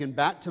they're taken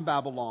back to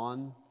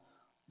Babylon.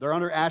 They're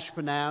under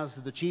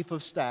Ashpenaz, the chief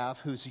of staff,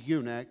 who's a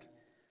eunuch.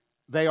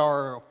 They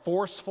are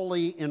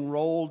forcefully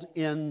enrolled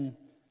in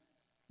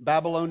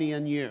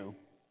Babylonian U.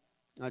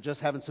 Just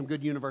having some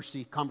good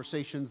university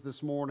conversations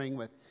this morning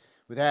with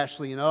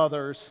Ashley and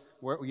others.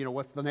 Where,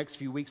 what's the next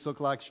few weeks look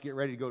like as you get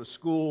ready to go to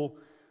school.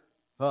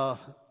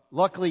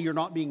 Luckily, you're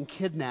not being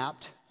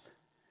kidnapped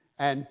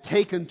and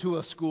taken to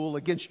a school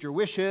against your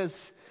wishes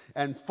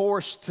and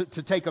forced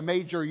to take a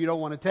major you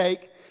don't want to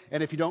take.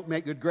 And if you don't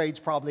make good grades,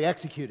 probably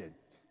executed.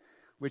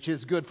 Which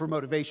is good for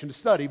motivation to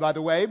study, by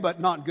the way,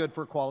 but not good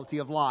for quality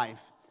of life.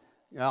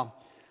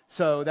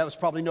 So that was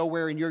probably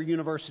nowhere in your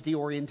university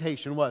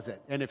orientation, was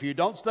it? And if you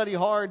don't study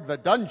hard, the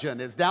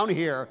dungeon is down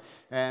here,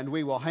 and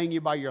we will hang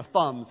you by your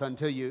thumbs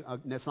until you...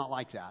 it's not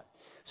like that.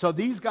 So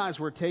these guys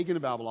were taken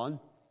to Babylon,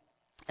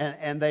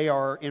 and they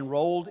are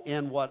enrolled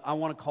in what I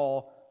want to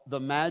call the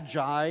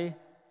Magi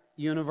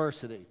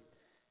University.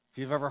 If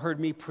you've ever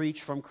heard me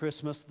preach from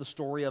Christmas the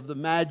story of the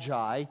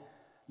Magi,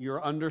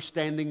 you're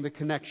understanding the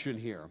connection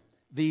here.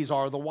 These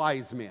are the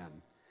wise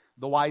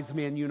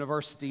men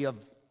University of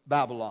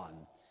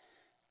Babylon.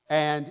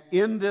 And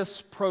in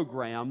this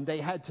program, they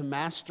had to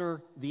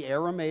master the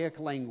Aramaic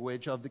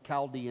language of the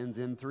Chaldeans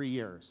in 3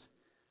 years.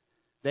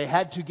 They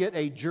had to get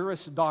a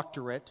Juris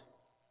Doctorate,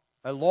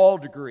 a law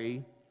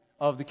degree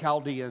of the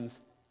Chaldeans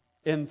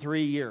in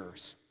 3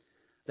 years.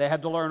 They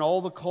had to learn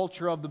all the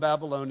culture of the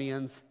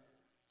Babylonians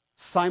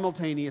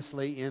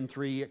simultaneously in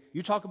 3 years.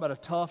 You talk about a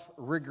tough,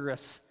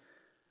 rigorous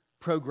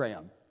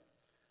program.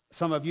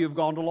 Some of you have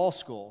gone to law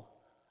school.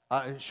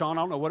 Sean,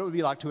 I don't know what it would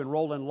be like to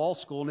enroll in law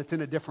school and it's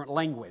in a different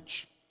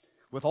language.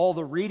 With all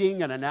the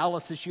reading and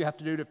analysis you have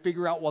to do to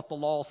figure out what the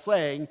law is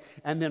saying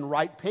and then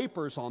write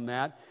papers on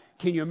that.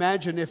 Can you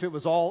imagine if it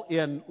was all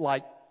in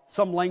like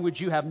some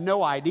language you have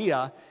no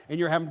idea and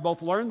you're having to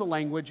both learn the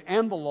language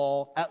and the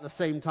law at the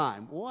same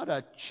time? What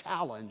a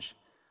challenge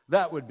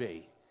that would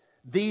be.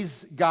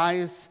 These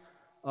guys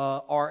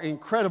are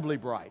incredibly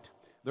bright.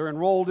 They're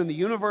enrolled in the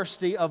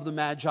University of the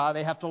Magi.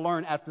 They have to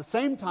learn, at the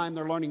same time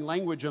they're learning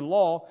language and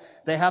law,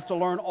 they have to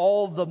learn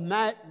all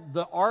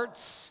the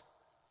arts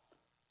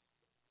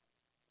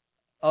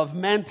of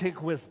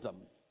mantic wisdom.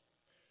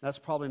 That's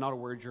probably not a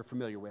word you're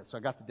familiar with, so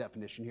I got the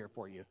definition here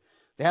for you.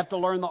 They have to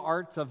learn the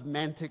arts of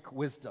mantic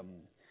wisdom.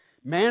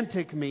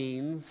 Mantic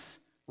means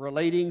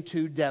relating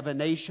to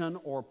divination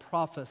or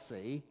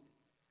prophecy.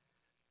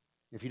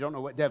 If you don't know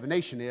what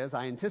divination is,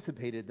 I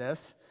anticipated this.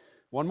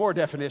 One more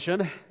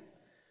definition.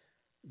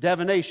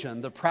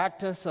 Divination, the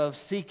practice of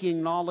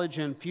seeking knowledge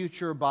and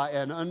future by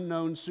an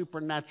unknown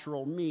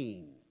supernatural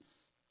means.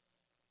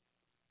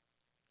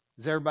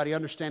 Is everybody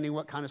understanding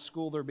what kind of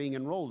school they're being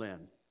enrolled in?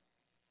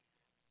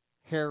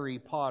 Harry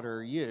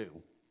Potter U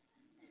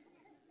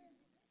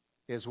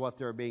is what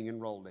they're being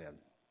enrolled in.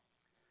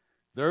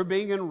 They're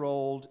being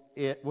enrolled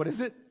in, what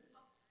is it?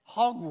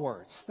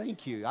 Hogwarts.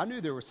 Thank you. I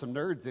knew there were some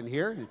nerds in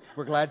here. And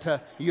we're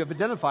glad you have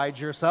identified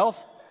yourself.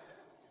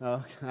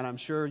 And I'm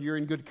sure you're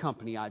in good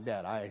company, I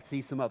bet. I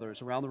see some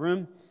others around the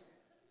room.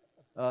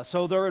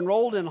 So they're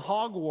enrolled in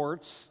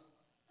Hogwarts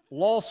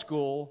Law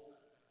School,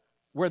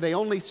 where they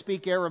only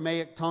speak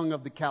Aramaic tongue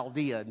of the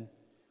Chaldean,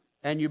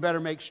 and you better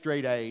make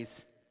straight A's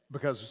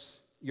because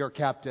you're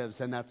captives,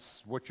 and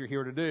that's what you're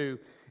here to do.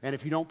 And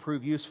if you don't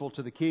prove useful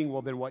to the king,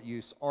 well, then what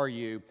use are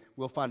you?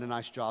 We'll find a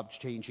nice job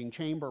changing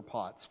chamber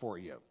pots for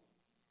you.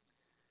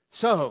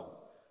 So,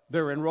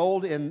 they're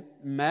enrolled in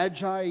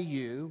Magi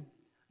U.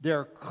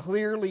 They're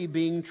clearly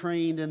being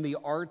trained in the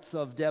arts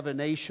of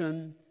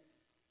divination.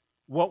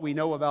 What we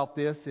know about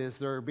this is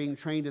they're being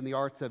trained in the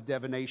arts of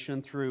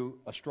divination through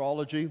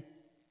astrology,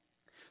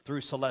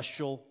 through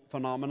celestial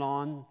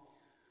phenomenon,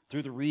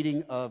 through the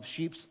reading of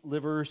sheep's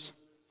livers,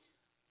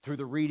 through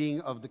the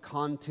reading of the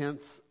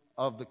contents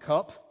of the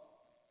cup.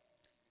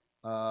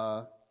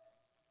 And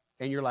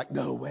you're like,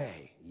 no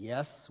way.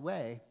 Yes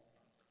way.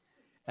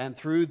 And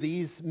through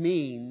these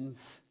means,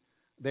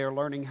 they're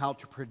learning how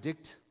to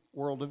predict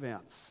world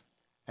events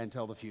and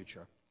tell the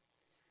future.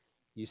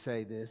 You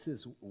say, this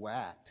is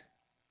whacked.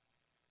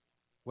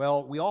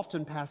 Well, we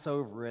often pass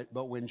over it,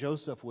 but when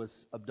Joseph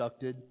was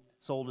abducted,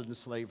 sold into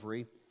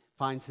slavery,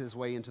 finds his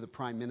way into the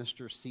prime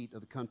minister's seat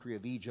of the country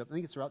of Egypt. I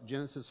think it's around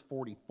Genesis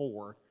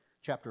 44,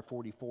 chapter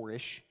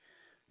 44-ish.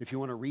 If you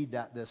want to read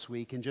that this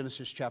week, in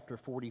Genesis chapter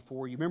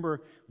 44, you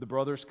remember the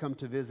brothers come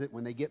to visit.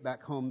 When they get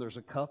back home, there's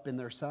a cup in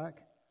their sack.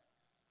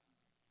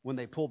 When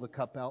they pull the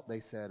cup out, they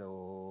said,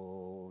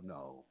 oh,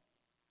 no.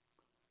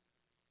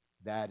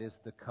 That is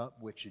the cup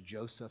which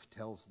Joseph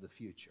tells the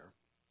future.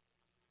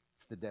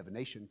 It's the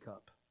divination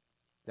cup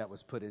that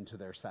was put into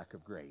their sack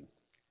of grain.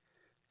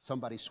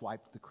 Somebody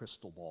swiped the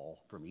crystal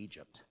ball from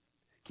Egypt.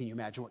 Can you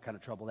imagine what kind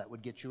of trouble that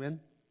would get you in?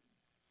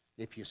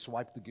 If you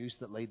swiped the goose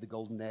that laid the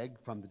golden egg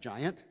from the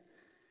giant,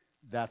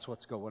 that's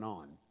what's going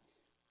on.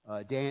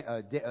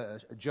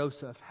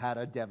 Joseph had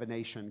a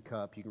divination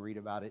cup. You can read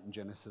about it in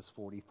Genesis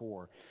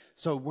 44.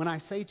 So when I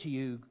say to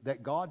you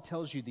that God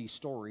tells you these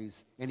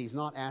stories and He's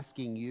not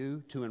asking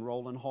you to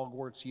enroll in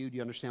Hogwarts U, do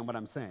you understand what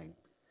I'm saying?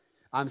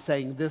 I'm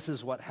saying this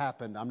is what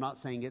happened. I'm not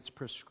saying it's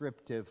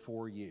prescriptive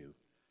for you.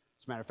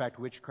 As a matter of fact,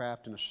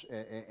 witchcraft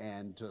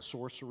and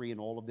sorcery and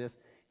all of this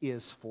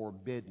is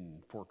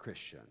forbidden for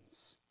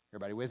Christians.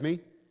 Everybody with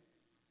me?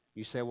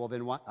 You say, well,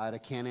 then what? I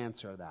can't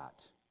answer that.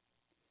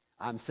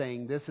 I'm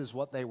saying this is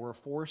what they were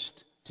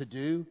forced to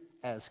do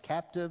as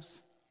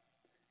captives,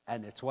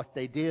 and it's what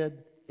they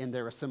did in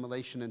their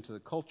assimilation into the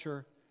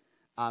culture.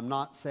 I'm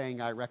not saying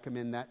I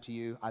recommend that to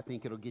you. I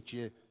think it'll get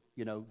you,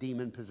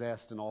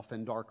 demon-possessed and off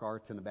in dark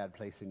arts in a bad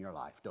place in your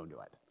life. Don't do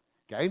it.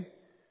 Okay?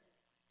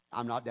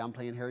 I'm not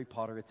downplaying Harry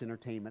Potter. It's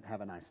entertainment. Have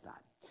a nice time.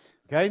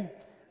 Okay?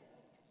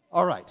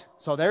 All right.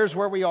 So there's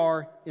where we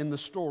are in the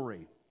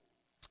story.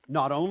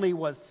 Not only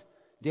was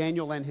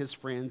Daniel and his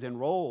friends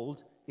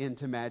enrolled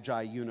into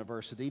Magi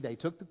University, they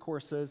took the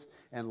courses,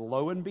 and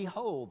lo and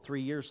behold,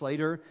 3 years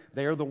later,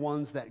 they're the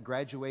ones that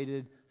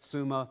graduated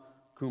summa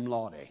cum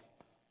laude.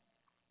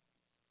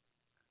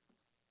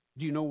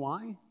 Do you know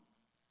why?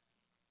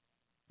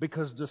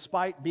 Because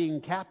despite being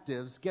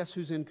captives, guess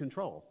who's in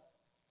control?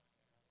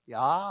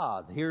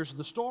 Here's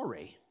the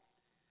story.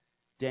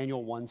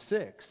 Daniel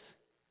 1:6.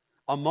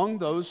 Among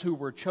those who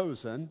were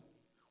chosen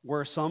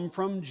were some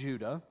from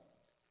Judah: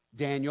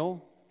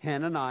 Daniel,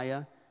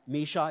 Hananiah,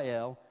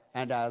 Mishael,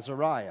 and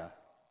Azariah.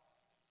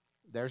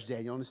 There's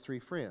Daniel and his 3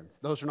 friends.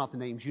 Those are not the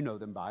names you know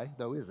them by,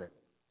 though, is it?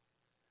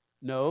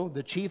 No,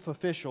 the chief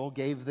official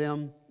gave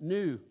them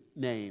new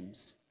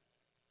names.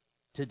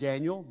 To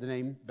Daniel, the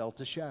name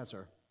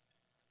Belteshazzar.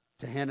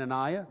 To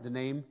Hananiah, the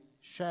name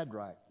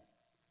Shadrach.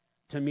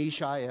 To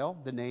Mishael,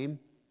 the name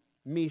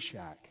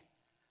Meshach.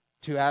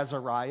 To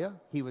Azariah,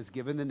 he was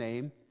given the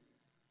name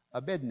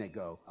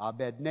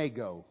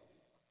Abednego.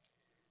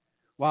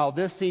 While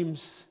this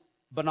seems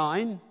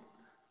benign,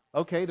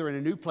 okay, they're in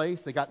a new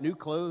place, they got new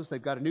clothes,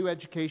 they've got a new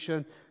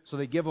education, so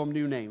they give them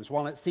new names.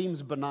 While it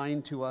seems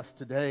benign to us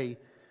today,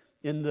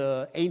 in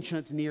the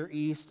ancient Near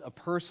East, a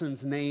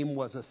person's name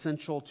was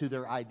essential to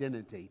their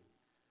identity.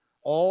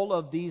 All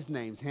of these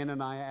names,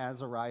 Hananiah,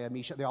 Azariah,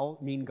 Meshach, they all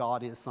mean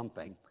God is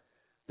something.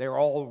 They're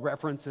all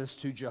references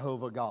to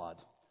Jehovah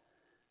God.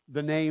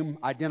 The name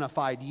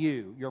identified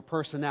you, your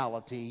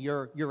personality,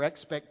 your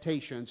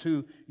expectations,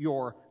 who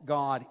your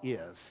God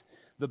is.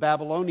 The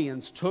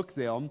Babylonians took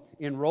them,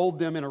 enrolled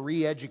them in a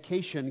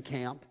re-education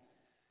camp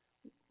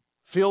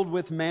filled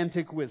with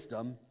mantic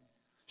wisdom,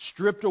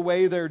 stripped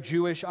away their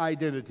Jewish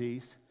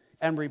identities,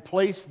 and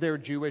replaced their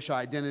Jewish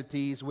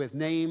identities with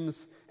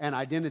names and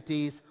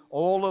identities,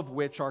 all of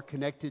which are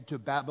connected to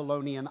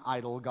Babylonian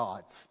idol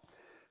gods.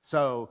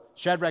 So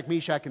Shadrach,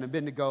 Meshach, and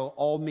Abednego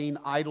all mean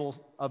idols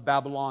of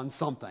Babylon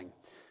something.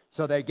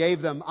 So they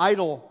gave them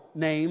idol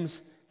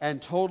names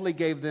and totally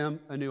gave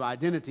them a new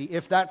identity.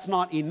 If that's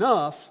not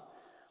enough,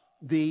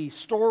 the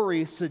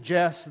story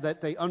suggests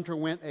that they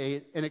underwent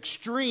an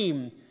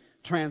extreme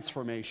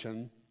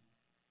transformation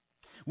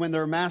when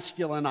their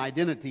masculine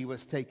identity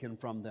was taken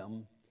from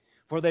them,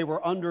 for they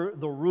were under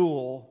the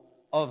rule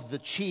of the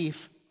chief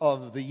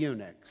of the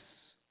eunuchs.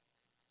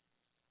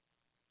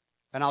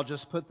 And I'll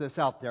just put this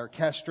out there.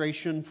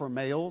 Castration for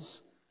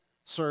males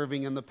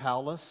serving in the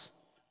palace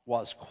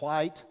was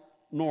quite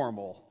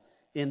normal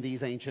in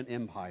these ancient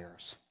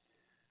empires.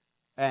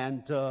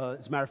 And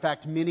as a matter of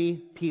fact, many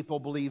people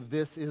believe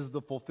this is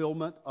the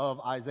fulfillment of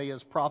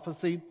Isaiah's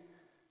prophecy.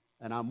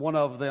 And I'm one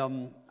of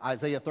them,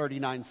 Isaiah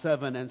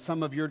 39:7. And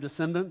some of your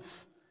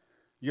descendants,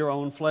 your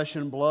own flesh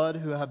and blood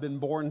who have been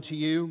born to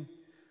you,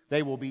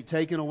 they will be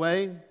taken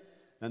away,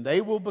 and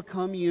they will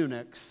become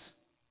eunuchs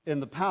in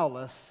the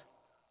palace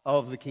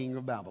of the king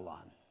of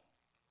Babylon.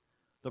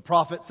 The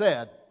prophet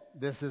said,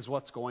 this is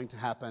what's going to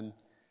happen,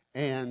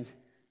 and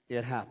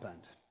it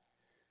happened.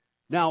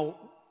 Now,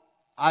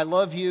 I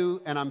love you,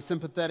 and I'm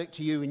sympathetic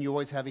to you, and you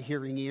always have a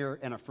hearing ear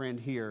and a friend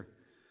here.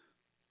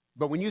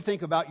 But when you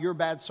think about your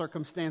bad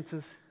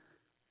circumstances,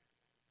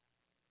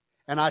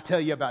 and I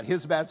tell you about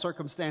his bad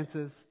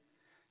circumstances,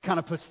 kind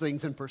of puts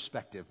things in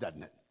perspective,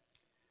 doesn't it?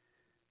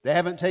 They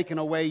haven't taken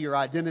away your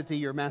identity,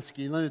 your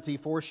masculinity,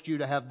 forced you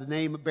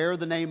to bear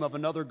the name of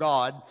another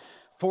god,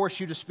 forced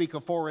you to speak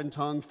a foreign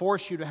tongue,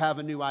 forced you to have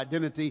a new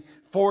identity,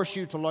 forced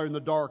you to learn the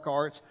dark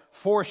arts,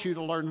 forced you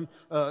to learn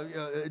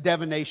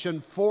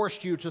divination,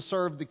 forced you to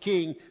serve the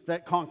king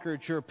that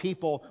conquered your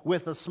people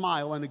with a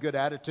smile and a good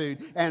attitude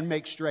and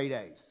make straight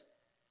A's.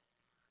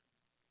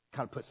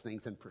 Kind of puts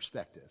things in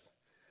perspective.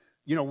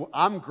 You know,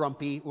 I'm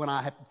grumpy when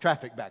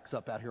traffic backs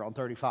up out here on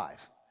 35.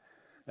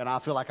 And I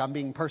feel like I'm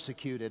being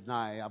persecuted, and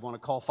I want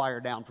to call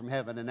fire down from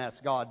heaven and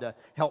ask God to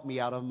help me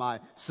out of my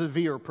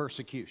severe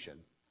persecution.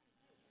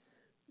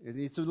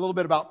 It's a little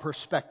bit about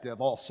perspective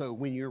also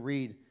when you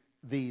read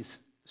these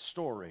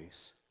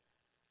stories.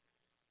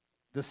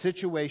 The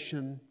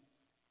situation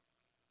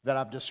that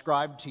I've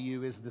described to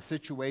you is the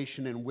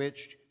situation in which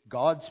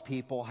God's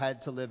people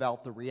had to live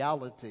out the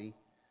reality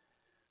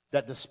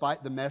that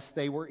despite the mess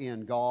they were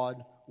in,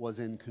 God was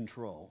in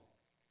control.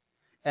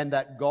 And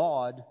that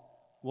God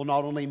will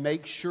not only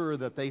make sure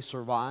that they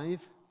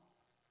survive,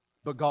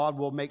 but God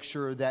will make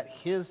sure that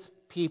His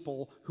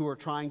people who are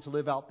trying to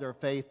live out their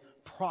faith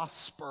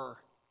prosper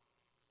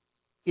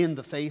in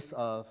the face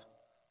of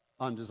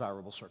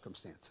undesirable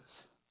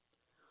circumstances.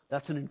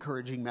 That's an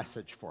encouraging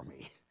message for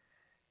me.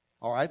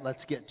 All right,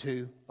 let's get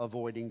to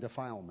avoiding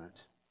defilement.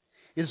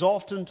 It is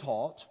often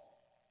taught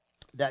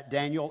that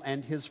Daniel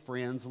and his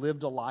friends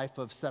lived a life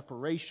of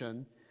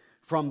separation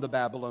from the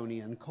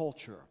Babylonian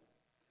culture.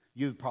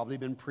 You've probably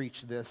been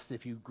preached this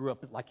if you grew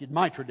up like in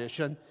my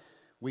tradition.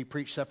 We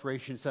preach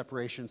separation,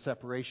 separation,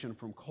 separation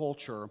from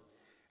culture.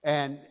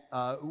 And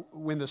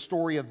when the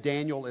story of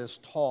Daniel is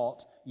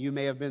taught, you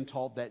may have been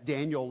taught that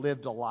Daniel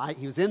lived a life.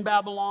 He was in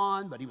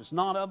Babylon, but he was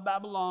not of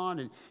Babylon,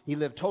 and he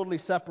lived totally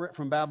separate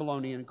from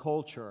Babylonian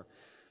culture.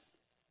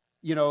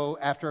 You know,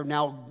 after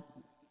now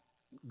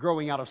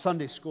growing out of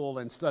Sunday school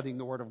and studying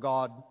the Word of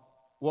God,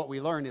 what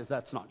we learn is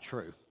that's not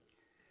true.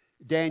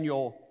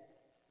 Daniel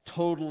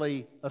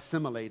totally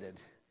assimilated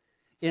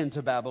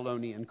into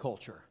Babylonian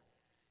culture.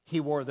 He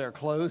wore their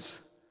clothes.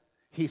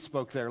 He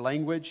spoke their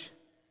language.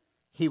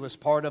 He was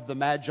part of the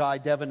Magi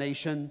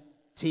divination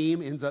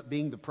team, ends up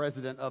being the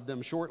president of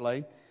them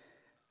shortly.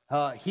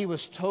 He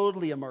was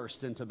totally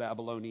immersed into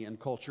Babylonian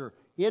culture.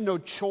 He had no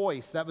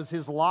choice. That was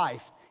his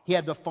life. He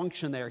had to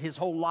function there. His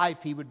whole life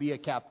he would be a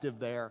captive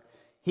there.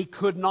 He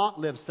could not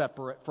live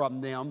separate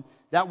from them.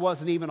 That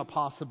wasn't even a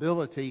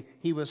possibility.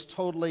 He was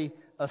totally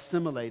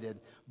assimilated.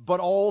 But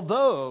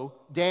although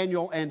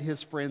Daniel and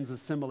his friends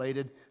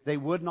assimilated, they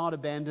would not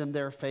abandon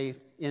their faith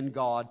in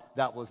God.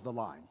 That was the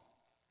line.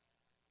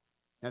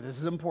 Now, this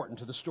is important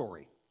to the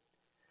story.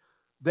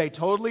 They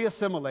totally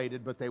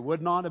assimilated, but they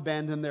would not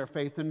abandon their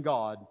faith in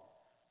God,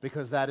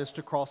 because that is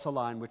to cross a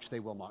line which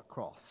they will not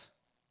cross.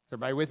 Is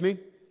everybody with me?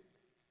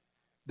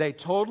 They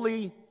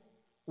totally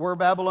were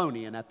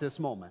Babylonian at this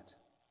moment,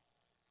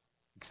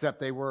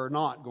 except they were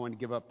not going to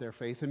give up their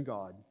faith in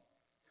God.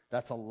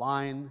 That's a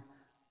line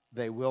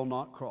they will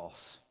not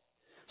cross.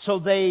 So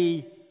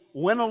they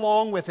went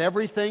along with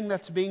everything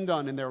that's being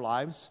done in their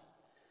lives,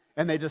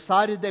 and they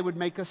decided they would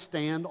make a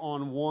stand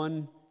on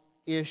one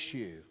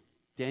issue.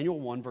 Daniel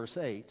 1 verse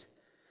 8.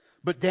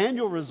 But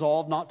Daniel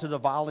resolved not to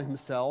defile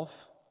himself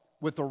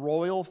with the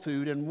royal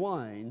food and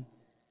wine,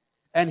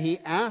 and he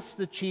asked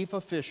the chief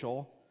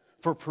official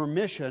for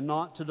permission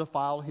not to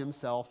defile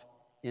himself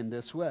in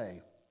this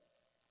way.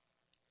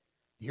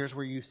 Here's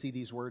where you see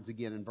these words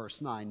again in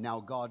verse 9. Now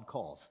God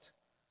caused.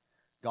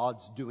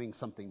 God's doing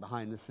something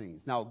behind the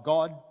scenes. Now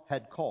God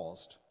had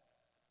caused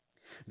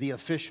the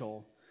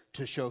official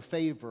to show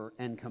favor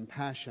and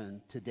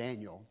compassion to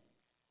Daniel.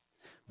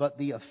 But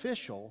the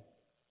official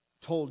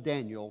told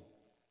Daniel,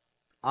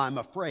 I'm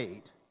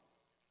afraid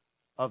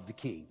of the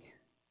king,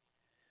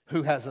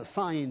 who has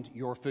assigned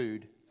your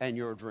food and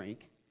your drink.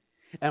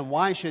 And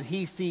why should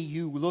he see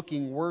you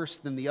looking worse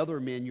than the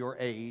other men your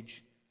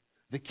age?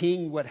 The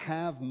king would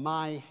have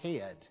my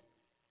head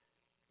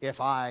if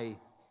I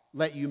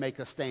let you make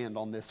a stand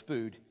on this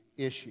food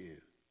issue.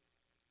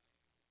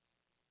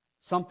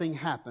 Something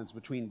happens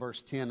between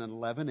verse 10 and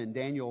 11, and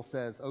Daniel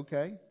says,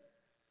 okay.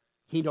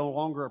 He no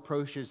longer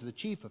approaches the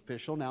chief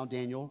official. Now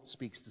Daniel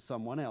speaks to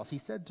someone else. He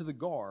said to the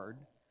guard,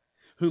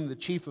 whom the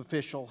chief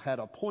official had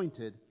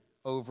appointed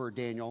over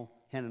Daniel,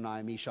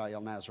 Hananiah, Mishael,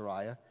 and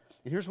Azariah.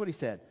 And here's what he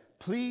said.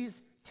 Please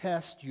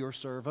test your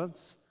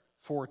servants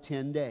for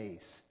 10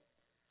 days.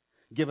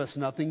 Give us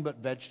nothing but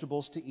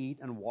vegetables to eat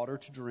and water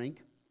to drink.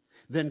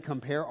 Then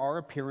compare our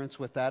appearance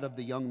with that of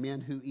the young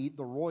men who eat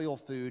the royal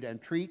food,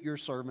 and treat your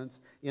servants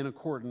in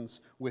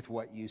accordance with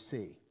what you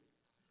see.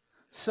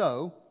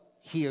 So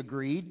he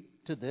agreed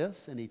to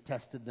this, and he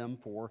tested them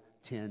for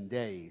 10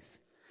 days.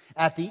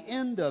 At the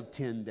end of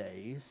 10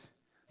 days,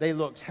 they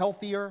looked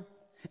healthier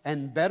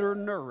and better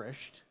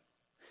nourished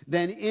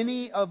than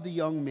any of the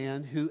young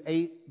men who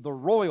ate the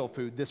royal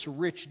food, this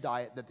rich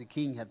diet that the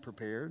king had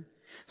prepared.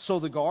 So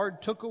the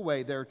guard took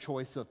away their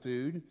choice of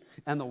food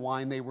and the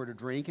wine they were to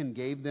drink, and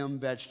gave them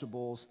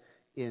vegetables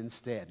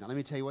instead. Now let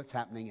me tell you what's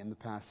happening in the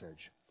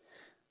passage.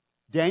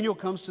 Daniel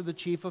comes to the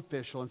chief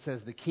official and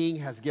says, the king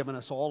has given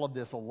us all of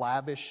this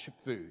lavish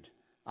food.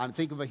 I'm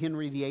thinking of a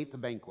Henry VIII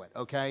banquet,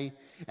 okay?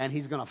 And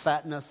he's going to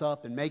fatten us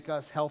up and make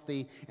us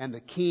healthy. And the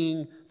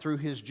king, through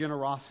his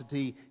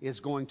generosity, is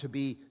going to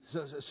be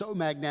so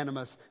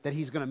magnanimous that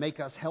he's going to make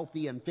us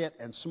healthy and fit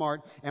and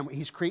smart. And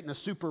he's creating a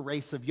super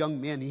race of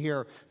young men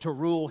here to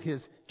rule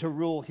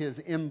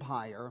his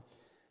empire.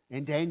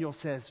 And Daniel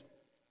says,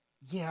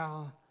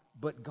 yeah,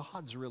 but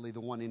God's really the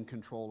one in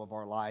control of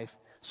our life.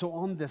 So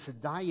on this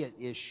diet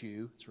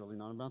issue, it's really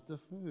not about the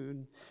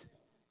food.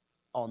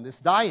 On this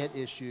diet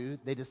issue,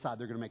 they decide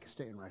they're going to make a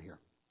stand right here.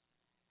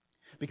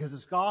 Because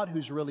it's God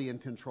who's really in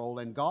control,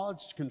 and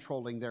God's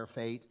controlling their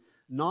fate,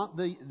 not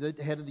the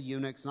head of the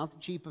eunuchs, not the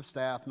chief of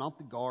staff, not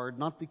the guard,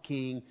 not the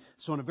king.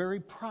 So in a very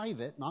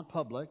private, not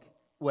public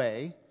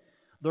way,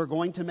 they're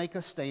going to make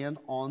a stand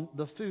on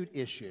the food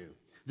issue.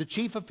 The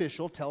chief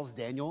official tells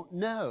Daniel,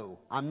 no,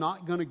 I'm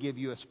not going to give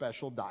you a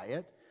special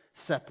diet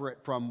separate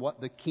from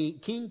what the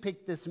king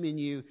picked this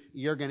menu.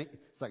 You're going to,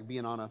 it's like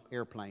being on an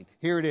airplane.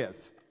 Here it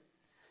is.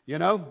 You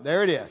know,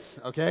 there it is,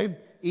 okay?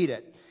 Eat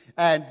it.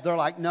 And they're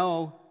like,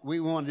 no, we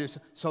want to do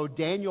so. So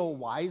Daniel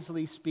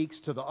wisely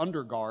speaks to the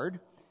underguard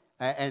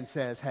and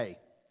says, hey,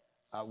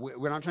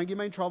 we're not trying to get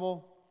him in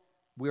trouble.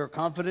 We are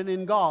confident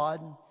in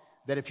God.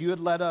 that if you had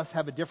let us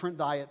have a different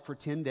diet for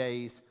 10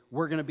 days,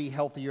 we're going to be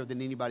healthier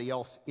than anybody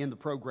else in the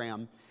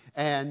program,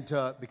 and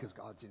because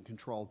God's in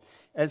control.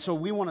 And so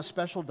we want a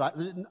special diet,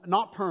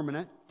 not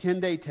permanent,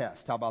 10-day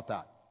test. How about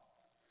that?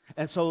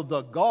 And so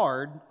the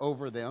guard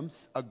over them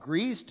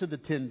agrees to the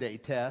 10-day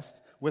test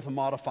with a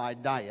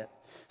modified diet.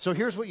 So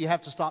here's what you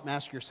have to stop and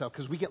ask yourself,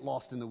 because we get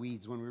lost in the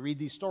weeds when we read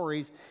these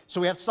stories. So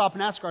we have to stop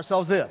and ask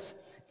ourselves this: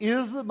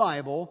 is the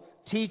Bible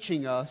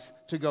teaching us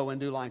to go and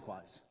do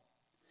likewise?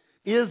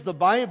 Is the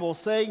Bible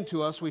saying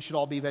to us we should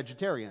all be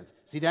vegetarians?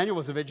 See, Daniel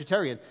was a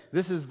vegetarian.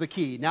 This is the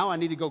key. Now I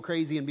need to go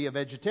crazy and be a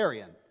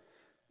vegetarian.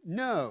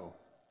 No,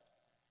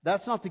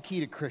 that's not the key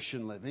to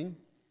Christian living.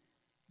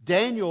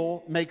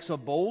 Daniel makes a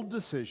bold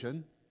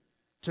decision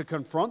to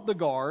confront the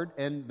guard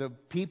and the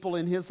people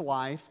in his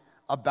life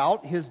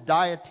about his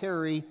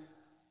dietary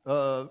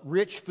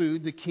rich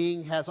food the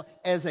king has,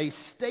 as a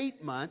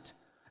statement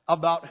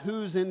about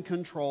who's in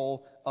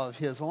control of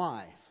his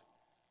life.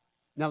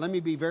 Now let me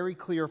be very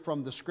clear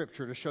from the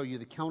Scripture to show you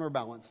the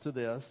counterbalance to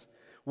this.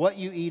 What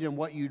you eat and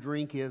what you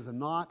drink is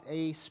not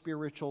a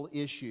spiritual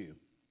issue.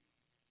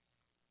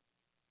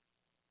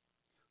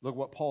 Look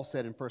what Paul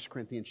said in 1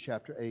 Corinthians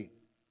chapter 8.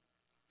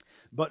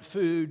 But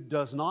food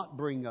does not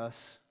bring us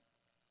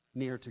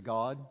near to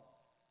God.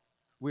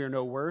 We are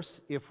no worse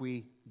if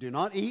we do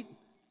not eat,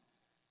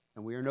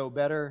 and we are no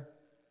better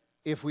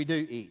if we do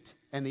eat.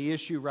 And the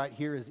issue right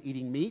here is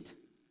eating meat.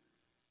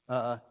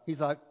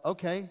 He's like,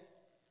 okay,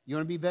 you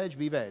want to be veg?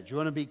 Be veg. You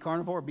want to be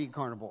carnivore? Be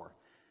carnivore.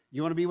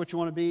 You want to be what you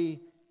want to be?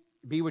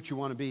 Be what you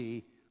want to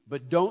be.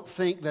 But don't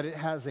think that it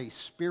has a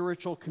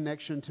spiritual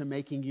connection to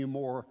making you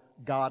more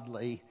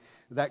godly.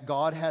 That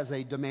God has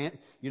a demand,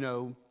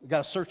 we've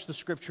got to search the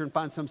Scripture and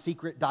find some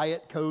secret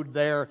diet code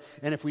there.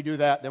 And if we do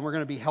that, then we're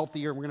going to be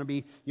healthier and we're going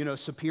to be,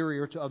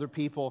 superior to other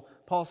people.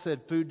 Paul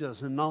said food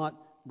does not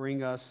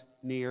bring us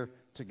near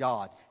to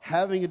God.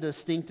 Having a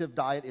distinctive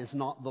diet is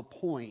not the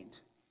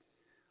point.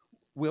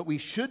 What we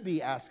should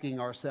be asking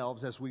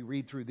ourselves as we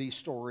read through these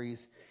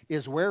stories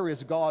is, where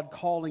is God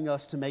calling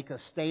us to make a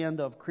stand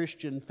of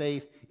Christian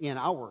faith in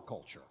our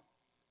culture?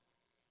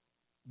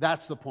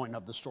 That's the point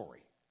of the story.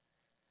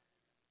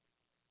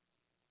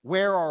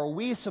 Where are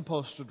we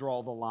supposed to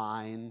draw the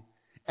line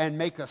and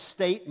make a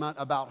statement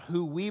about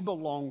who we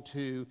belong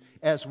to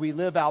as we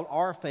live out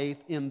our faith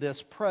in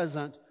this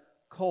present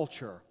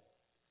culture?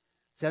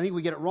 See, I think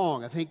we get it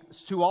wrong. I think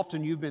too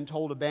often you've been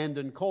told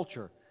abandon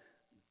culture.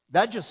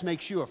 That just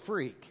makes you a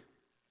freak.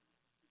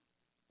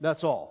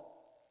 That's all.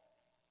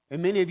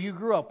 And many of you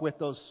grew up with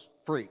those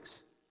freaks.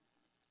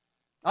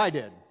 I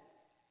did.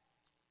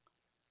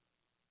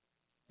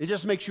 It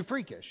just makes you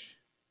freakish.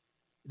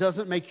 It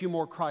doesn't make you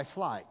more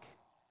Christ-like.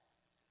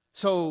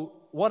 So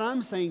what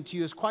I'm saying to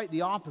you is quite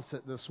the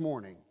opposite this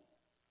morning.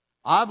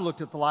 I've looked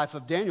at the life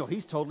of Daniel.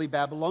 He's totally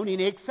Babylonian,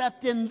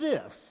 except in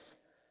this,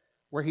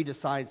 where he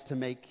decides to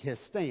make his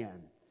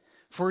stand.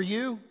 For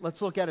you,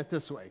 let's look at it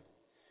this way.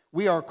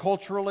 We are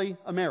culturally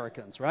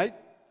Americans, right?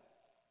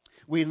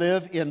 We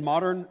live in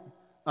modern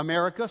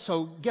America,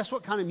 so guess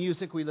what kind of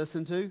music we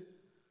listen to?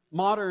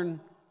 Modern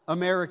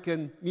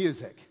American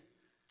music.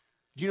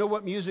 Do you know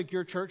what music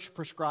your church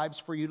prescribes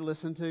for you to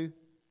listen to?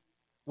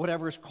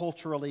 Whatever is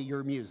culturally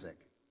your music.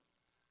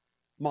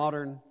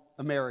 Modern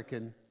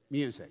American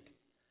music.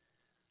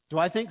 Do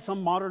I think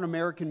some modern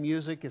American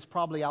music is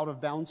probably out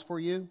of bounds for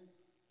you?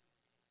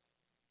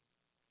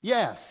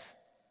 Yes.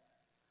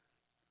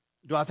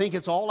 Do I think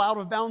it's all out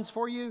of bounds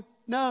for you?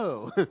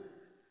 No.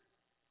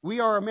 We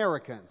are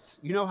Americans.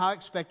 You know how I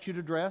expect you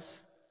to dress?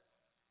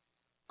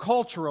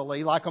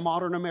 Culturally, like a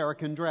modern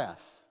American dress.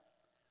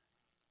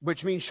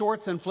 Which means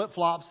shorts and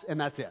flip-flops, and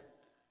that's it.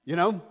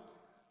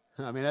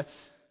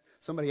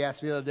 Somebody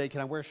asked me the other day, can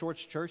I wear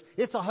shorts to church?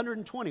 It's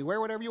 120. Wear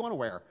whatever you want to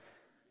wear.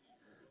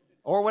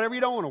 Or whatever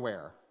you don't want to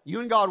wear. You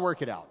and God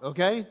work it out,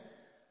 okay?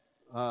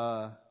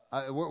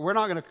 We're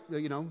not going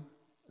to,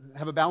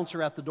 have a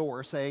bouncer at the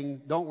door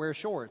saying, don't wear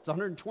shorts. It's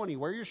 120.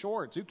 Wear your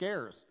shorts. Who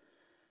cares?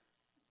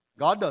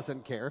 God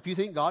doesn't care. If you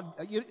think God...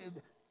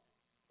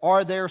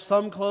 are there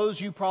some clothes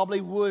you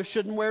probably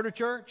shouldn't wear to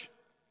church?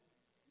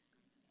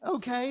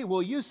 Okay,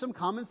 well, use some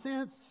common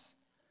sense.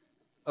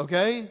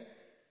 Okay?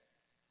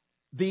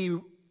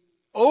 The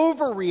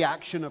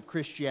overreaction of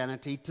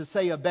Christianity to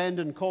say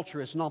abandon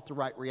culture is not the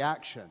right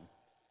reaction.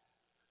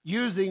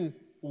 Using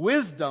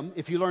wisdom,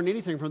 if you learn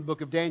anything from the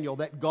book of Daniel,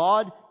 that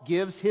God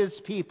gives His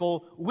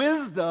people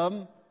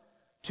wisdom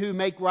to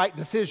make right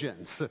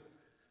decisions.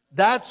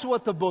 That's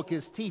what the book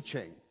is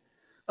teaching.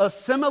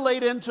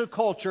 Assimilate into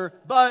culture,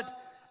 but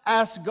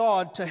ask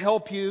God to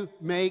help you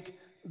make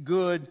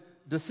good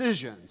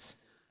decisions.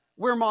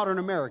 We're modern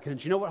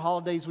Americans. You know what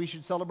holidays we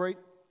should celebrate?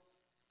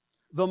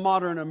 The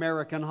modern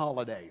American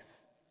holidays,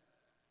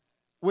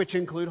 which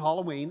include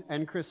Halloween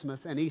and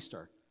Christmas and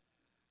Easter,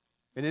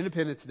 and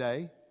Independence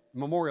Day,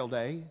 Memorial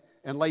Day,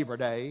 and Labor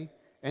Day,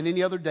 and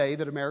any other day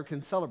that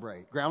Americans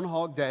celebrate.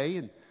 Groundhog Day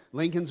and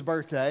Lincoln's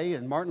birthday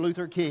and Martin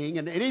Luther King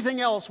and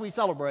anything else we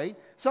celebrate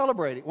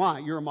it. Why?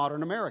 You're a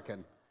modern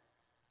American.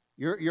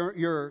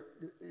 You're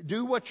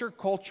do what your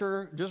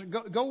culture, just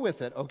go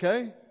with it,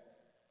 okay?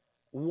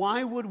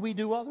 Why would we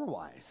do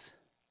otherwise?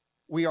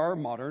 We are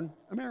modern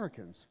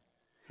Americans.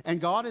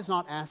 And God is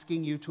not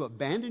asking you to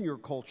abandon your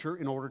culture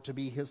in order to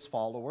be His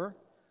follower.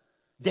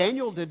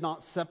 Daniel did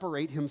not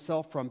separate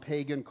himself from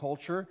pagan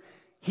culture.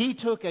 He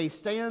took a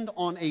stand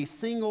on a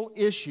single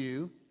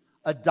issue,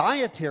 a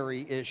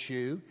dietary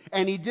issue,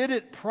 and he did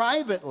it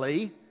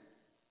privately,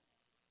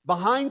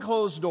 behind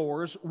closed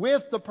doors,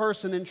 with the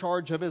person in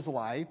charge of his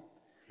life,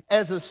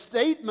 as a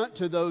statement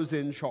to those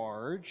in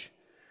charge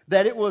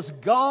that it was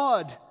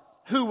God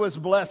who was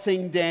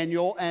blessing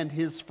Daniel and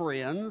his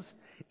friends,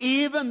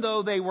 even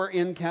though they were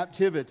in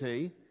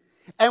captivity.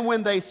 And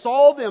when they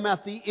saw them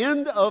at the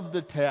end of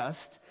the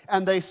test,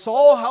 and they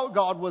saw how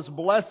God was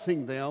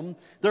blessing them,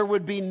 there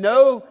would be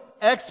no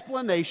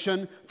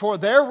explanation for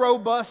their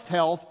robust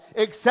health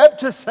except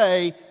to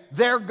say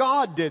their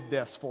God did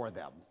this for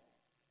them.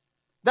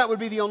 That would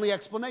be the only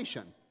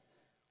explanation.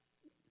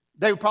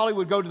 They probably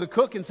would go to the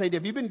cook and say,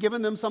 have you been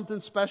giving them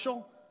something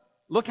special?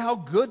 Look how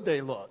good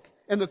they look.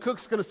 And the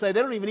cook's going to say,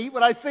 they don't even eat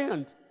what I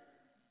send.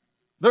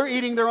 They're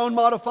eating their own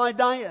modified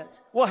diet.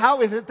 Well,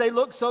 how is it they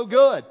look so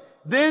good?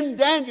 Then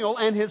Daniel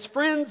and his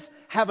friends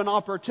have an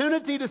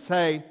opportunity to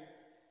say,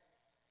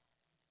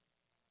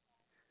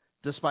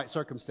 despite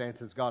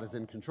circumstances, God is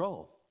in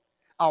control.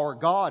 Our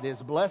God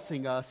is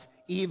blessing us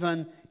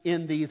even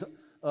in these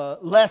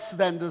less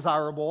than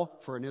desirable,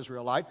 for an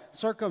Israelite,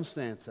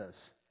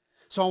 circumstances.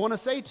 So I want to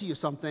say to you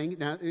something.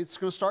 Now, it's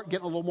going to start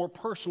getting a little more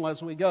personal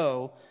as we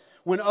go.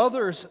 When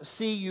others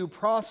see you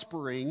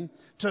prospering,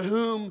 to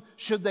whom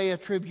should they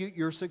attribute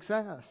your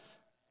success?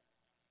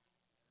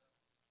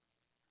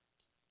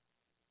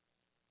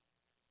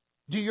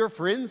 Do your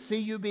friends see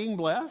you being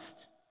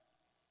blessed?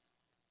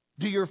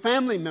 Do your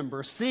family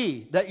members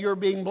see that you're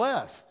being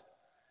blessed?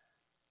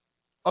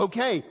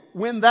 Okay,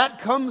 when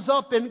that comes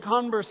up in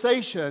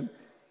conversation,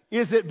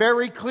 is it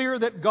very clear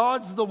that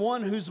God's the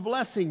one who's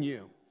blessing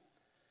you?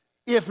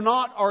 If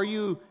not, are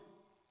you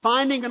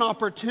finding an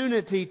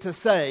opportunity to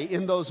say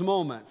in those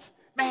moments,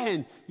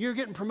 man, you're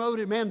getting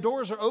promoted, man,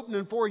 doors are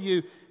opening for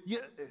you.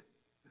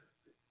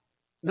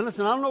 Now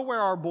listen, I don't know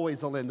where our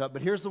boys will end up,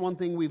 but here's the one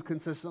thing we've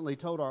consistently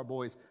told our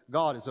boys: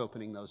 God is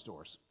opening those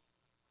doors.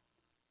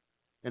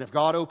 And if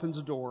God opens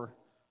a door,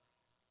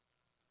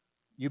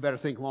 you better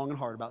think long and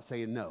hard about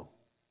saying no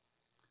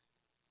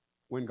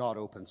when God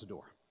opens a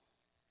door.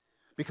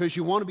 Because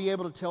you want to be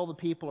able to tell the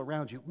people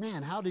around you,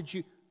 man, how did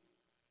you...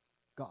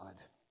 God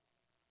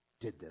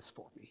did this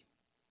for me.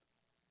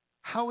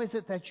 How is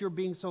it that you're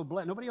being so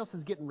blessed? Nobody else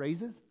is getting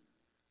raises,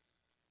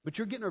 but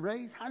you're getting a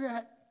raise? How did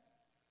that...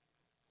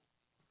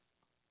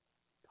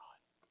 God.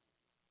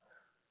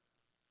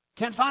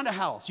 Can't find a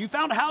house. You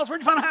found a house?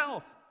 Where'd you find a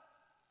house?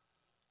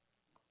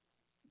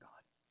 God.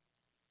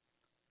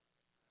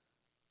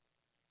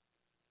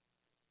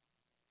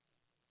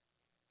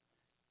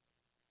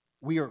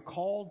 We are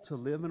called to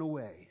live in a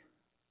way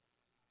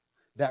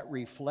that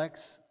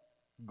reflects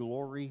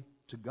glory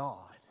to God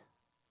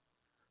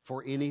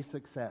for any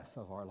success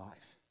of our life.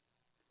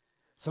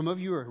 Some of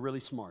you are really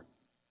smart.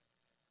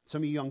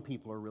 Some of you young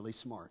people are really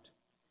smart.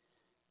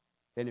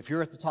 And if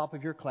you're at the top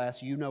of your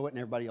class, you know it and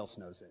everybody else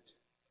knows it.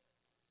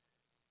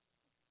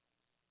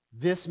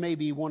 This may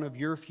be one of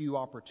your few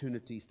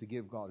opportunities to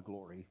give God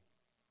glory.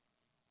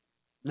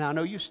 Now, I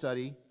know you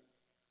study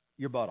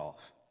your butt off.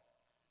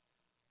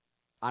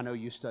 I know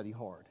you study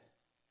hard.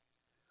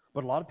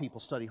 But a lot of people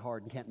study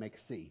hard and can't make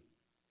a C.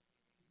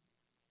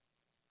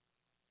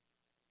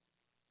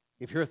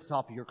 If you're at the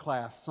top of your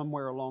class,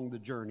 somewhere along the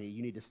journey,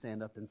 you need to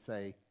stand up and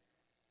say,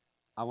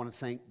 I want to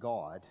thank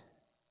God,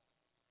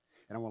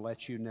 and I want to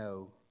let you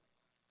know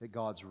that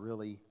God's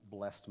really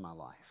blessed my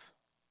life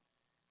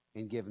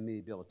and given me the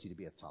ability to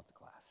be at the top of the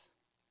class.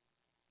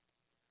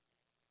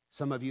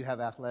 Some of you have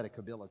athletic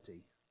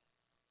ability.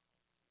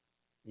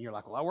 And you're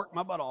like, well, I work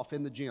my butt off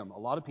in the gym. A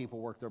lot of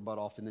people work their butt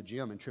off in the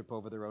gym and trip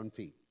over their own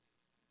feet.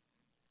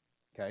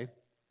 Okay?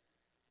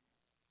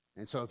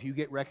 And so if you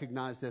get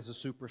recognized as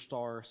a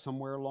superstar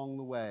somewhere along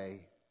the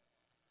way,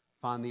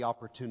 find the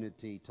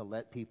opportunity to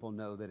let people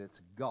know that it's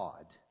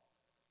God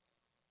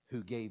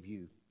who gave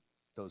you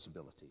those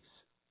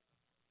abilities.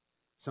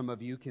 Some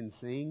of you can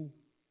sing.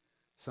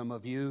 Some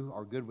of you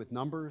are good with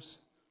numbers.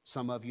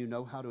 Some of you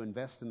know how to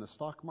invest in the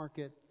stock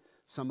market.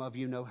 Some of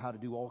you know how to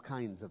do all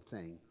kinds of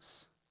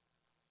things.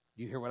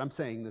 You hear what I'm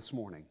saying this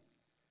morning?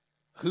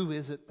 Who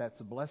is it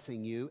that's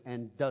blessing you?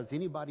 And does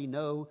anybody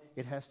know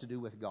it has to do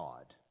with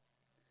God?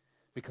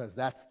 Because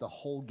that's the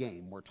whole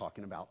game we're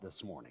talking about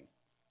this morning.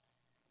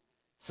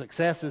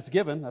 Success is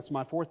given. That's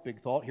my fourth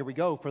big thought. Here we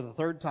go. For the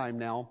third time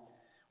now,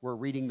 we're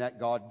reading that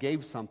God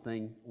gave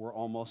something. We're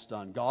almost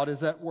done. God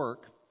is at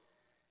work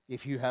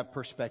if you have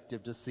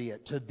perspective to see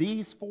it. To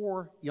these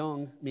four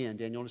young men,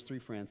 Daniel and his three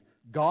friends,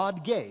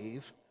 God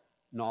gave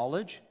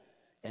knowledge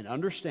and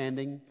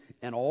understanding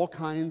and all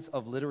kinds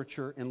of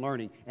literature and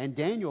learning. And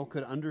Daniel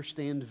could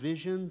understand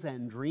visions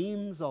and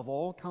dreams of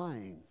all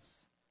kinds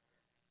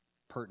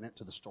pertinent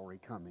to the story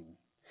coming.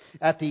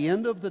 At the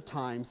end of the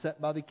time set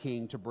by the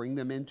king to bring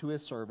them into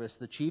his service,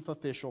 the chief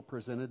official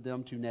presented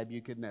them to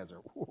Nebuchadnezzar.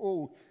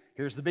 Whoa,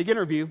 here's the big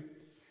interview.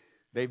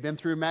 They've been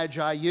through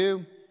Magi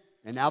U,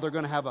 and now they're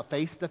going to have a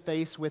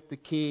face-to-face with the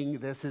king.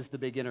 This is the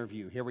big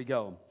interview. Here we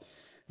go.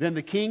 Then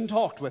the king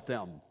talked with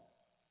them,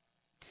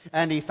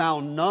 and he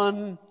found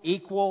none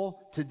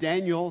equal to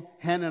Daniel,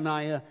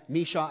 Hananiah,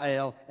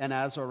 Mishael, and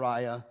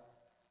Azariah.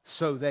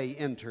 So they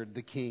entered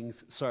the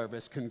king's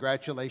service.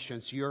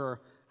 Congratulations, you're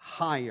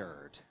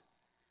hired.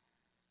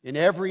 In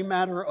every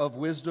matter of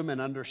wisdom and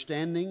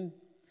understanding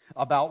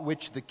about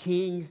which the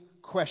king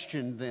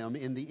questioned them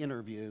in the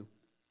interview,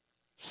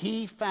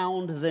 he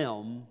found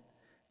them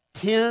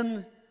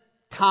 10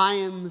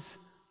 times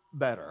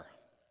better.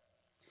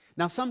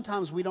 Now,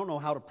 sometimes we don't know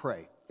how to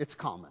pray. It's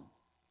common.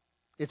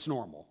 It's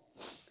normal.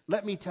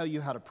 Let me tell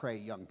you how to pray,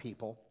 young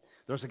people.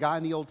 There's a guy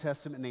in the Old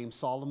Testament named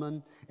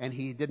Solomon, and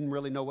he didn't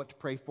really know what to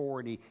pray for,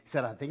 and he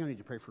said, I think I need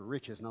to pray for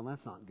riches. No,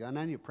 that's not good.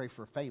 I need to pray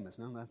for famous.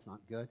 No, that's not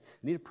good.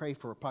 I need to pray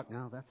for a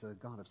no, that's a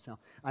god of self.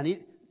 And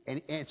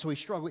so he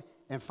struggled,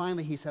 and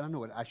finally he said, I know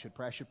what I should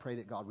pray. I should pray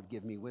that God would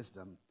give me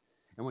wisdom.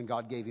 And when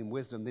God gave him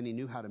wisdom, then he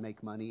knew how to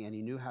make money, and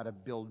he knew how to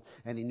build,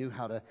 and he knew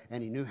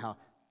how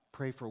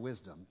pray for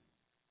wisdom.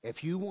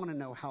 If you want to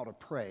know how to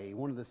pray,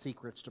 one of the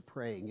secrets to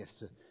praying is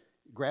to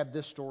grab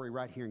this story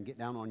right here and get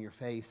down on your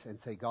face and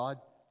say, God,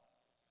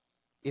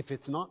 if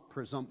it's not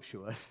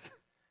presumptuous,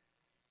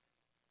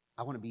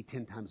 I want to be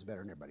 10 times better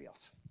than everybody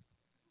else.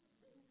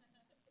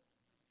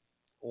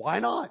 Why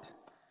not?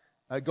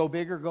 Go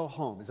big or go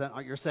home. Is that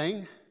what you're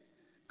saying?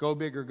 Go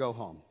big or go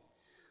home.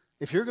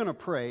 If you're going to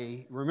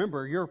pray,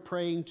 remember, you're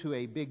praying to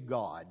a big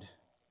God,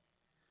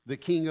 the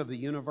King of the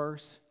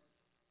universe,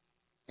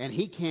 and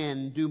He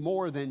can do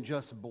more than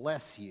just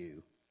bless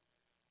you.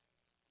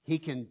 He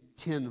can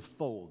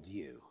tenfold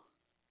you.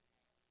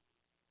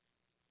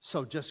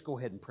 So just go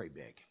ahead and pray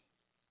big.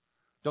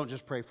 Don't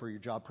just pray for your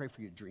job. Pray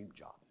for your dream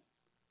job.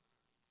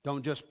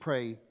 Don't just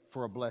pray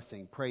for a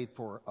blessing. Pray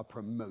for a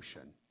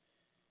promotion.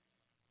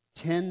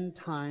 10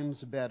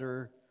 times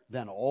better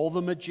than all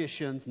the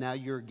magicians. Now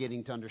you're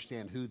getting to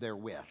understand who they're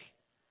with.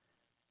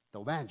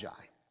 The Magi,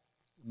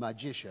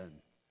 magician,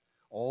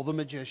 all the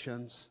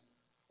magicians,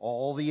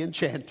 all the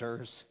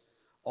enchanters,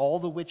 all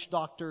the witch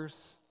doctors,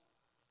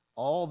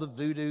 all the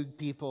voodoo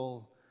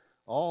people,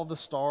 all the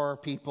star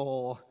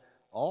people,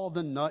 all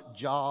the nut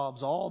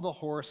jobs, all the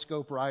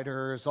horoscope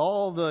writers,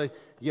 all the,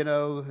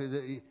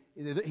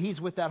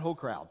 he's with that whole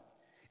crowd.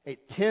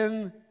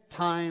 10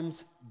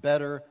 times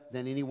better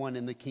than anyone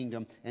in the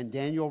kingdom. And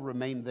Daniel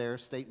remained there,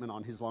 statement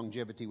on his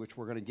longevity, which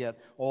we're going to get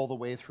all the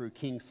way through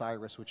King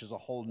Cyrus, which is a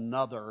whole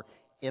nother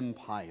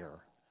empire.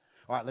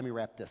 All right, let me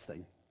wrap this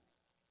thing.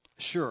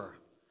 Sure,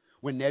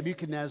 when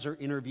Nebuchadnezzar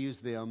interviews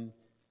them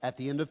at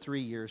the end of 3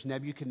 years,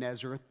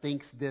 Nebuchadnezzar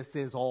thinks this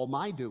is all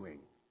my doing.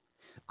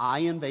 I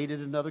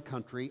invaded another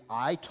country.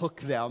 I took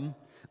them.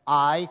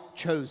 I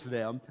chose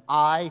them.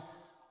 I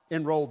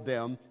enrolled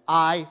them.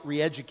 I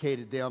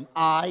re-educated them.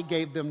 I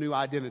gave them new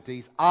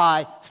identities.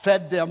 I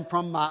fed them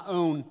from my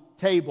own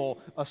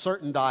table a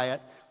certain diet.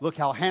 Look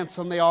how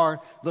handsome they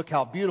are. Look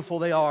how beautiful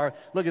they are.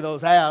 Look at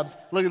those abs.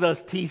 Look at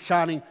those teeth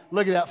shining.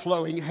 Look at that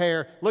flowing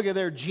hair. Look at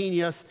their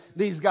genius.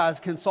 These guys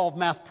can solve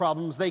math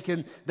problems. They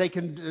can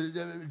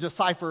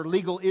decipher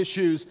legal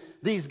issues.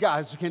 These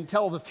guys can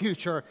tell the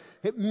future.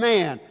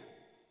 Man,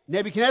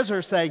 Nebuchadnezzar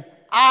is saying,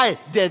 I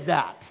did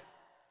that.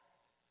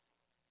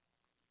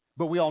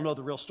 But we all know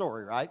the real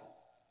story, right?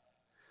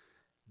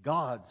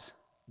 God's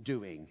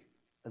doing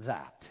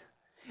that.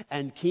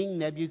 And King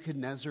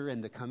Nebuchadnezzar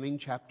in the coming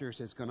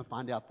chapters is going to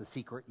find out the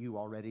secret you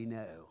already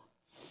know.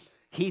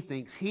 He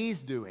thinks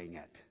he's doing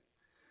it.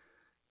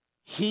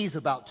 He's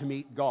about to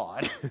meet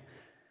God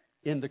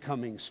in the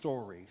coming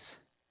stories.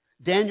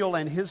 Daniel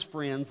and his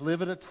friends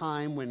live at a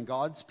time when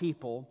God's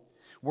people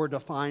were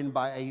defined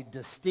by a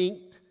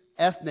distinct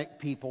ethnic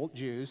people,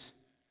 Jews,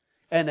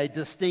 and a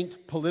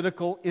distinct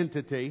political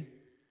entity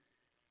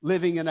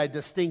living in a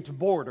distinct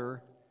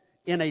border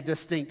in a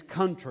distinct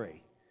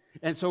country.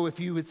 And so if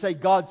you would say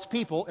God's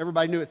people,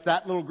 everybody knew it's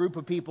that little group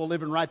of people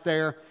living right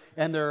there,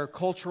 and they're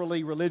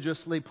culturally,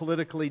 religiously,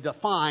 politically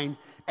defined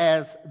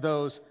as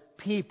those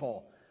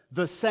people.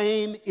 The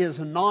same is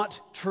not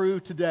true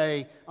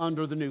today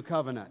under the new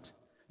covenant.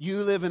 You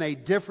live in a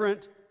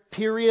different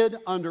period,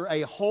 under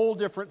a whole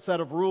different set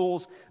of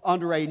rules,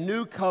 under a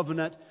new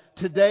covenant.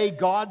 Today,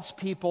 God's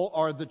people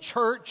are the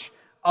church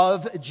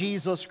of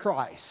Jesus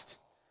Christ.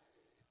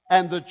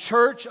 And the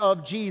church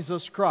of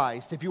Jesus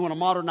Christ, if you want to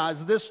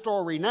modernize this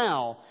story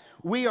now,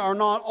 we are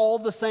not all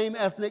the same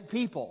ethnic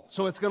people.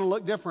 So it's going to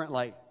look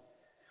differently.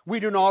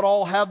 We do not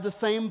all have the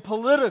same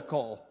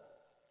political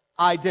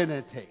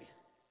identity.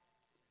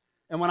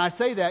 And when I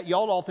say that,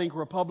 y'all all think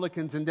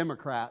Republicans and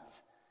Democrats.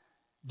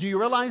 Do you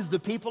realize the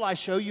people I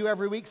show you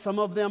every week, some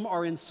of them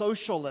are in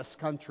socialist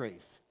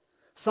countries.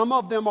 Some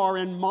of them are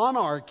in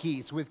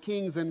monarchies with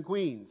kings and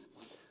queens.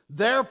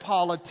 Their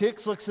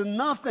politics looks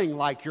nothing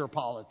like your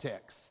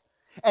politics.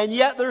 And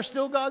yet they're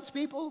still God's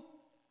people?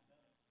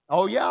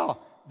 Oh yeah,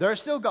 they're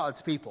still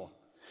God's people.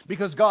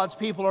 Because God's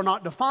people are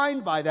not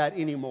defined by that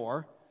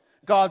anymore.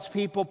 God's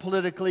people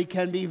politically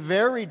can be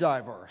very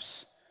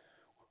diverse.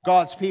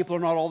 God's people are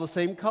not all the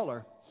same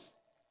color.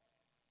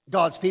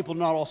 God's people do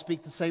not all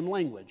speak the same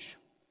language.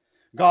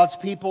 God's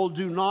people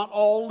do not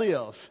all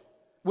live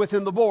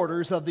within the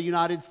borders of the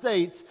United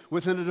States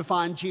within a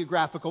defined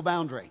geographical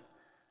boundary.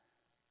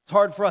 It's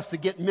hard for us to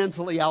get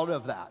mentally out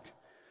of that.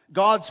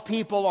 God's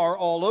people are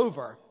all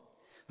over.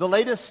 The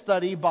latest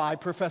study by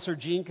Professor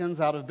Jenkins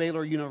out of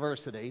Baylor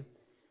University,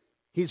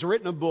 he's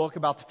written a book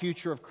about the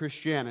future of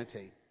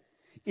Christianity.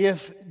 If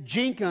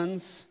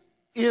Jenkins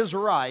is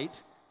right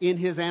in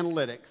his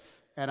analytics,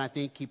 and I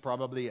think he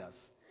probably is,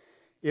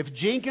 if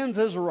Jenkins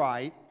is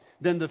right,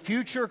 then the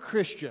future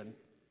Christian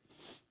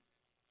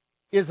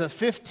is a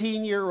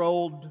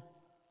 15-year-old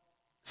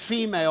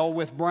female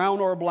with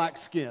brown or black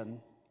skin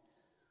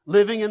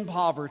living in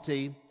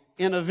poverty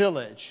in a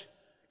village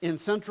in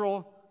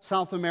Central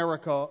South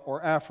America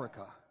or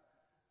Africa.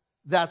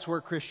 That's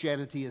where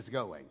Christianity is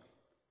going.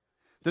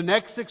 The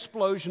next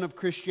explosion of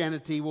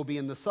Christianity will be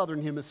in the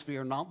southern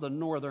hemisphere, not the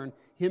northern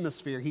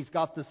hemisphere. He's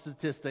got the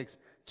statistics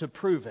to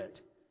prove it.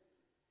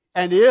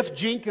 And if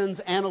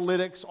Jenkins'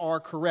 analytics are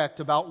correct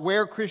about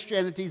where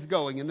Christianity is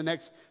going in the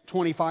next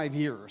 25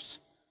 years,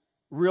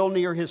 real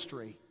near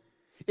history,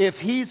 if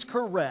he's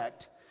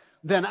correct,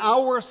 then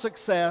our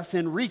success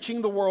in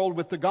reaching the world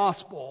with the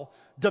gospel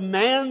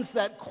demands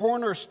that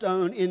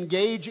Cornerstone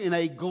engage in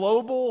a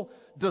global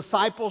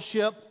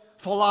discipleship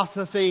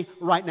philosophy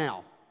right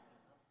now.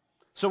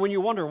 So when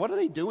you wonder, what are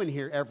they doing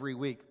here every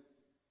week?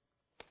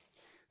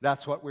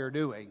 That's what we're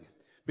doing,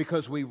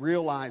 because we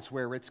realize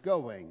where it's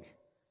going.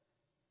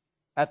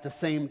 At the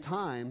same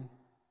time,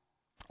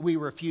 we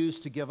refuse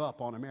to give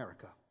up on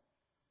America.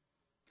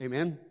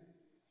 Amen?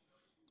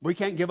 We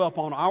can't give up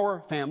on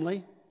our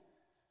family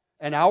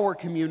and our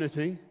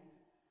community.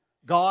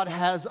 God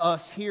has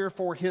us here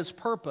for His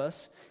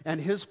purpose, and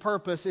His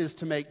purpose is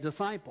to make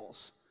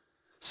disciples.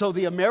 So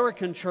the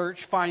American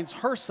church finds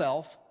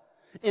herself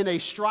in a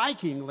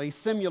strikingly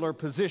similar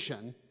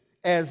position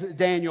as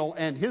Daniel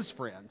and his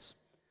friends.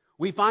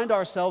 We find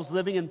ourselves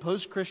living in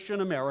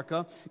post-Christian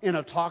America in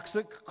a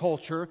toxic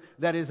culture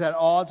that is at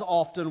odds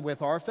often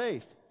with our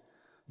faith.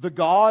 The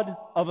God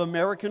of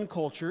American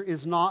culture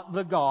is not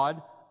the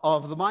God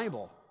of the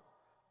Bible.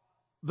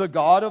 The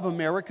God of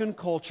American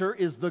culture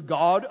is the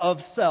God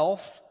of self,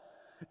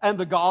 and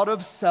the God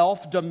of self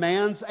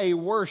demands a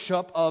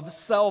worship of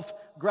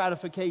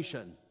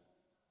self-gratification.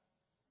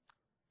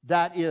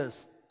 That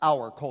is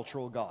our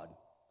cultural God.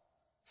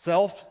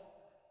 Self,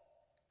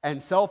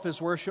 and self is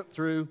worshiped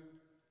through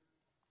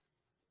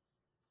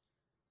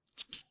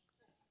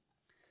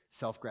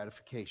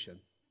self-gratification.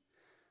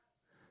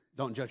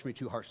 Don't judge me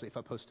too harshly if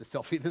I post a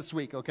selfie this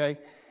week, okay?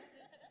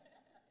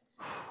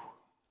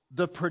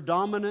 The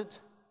predominant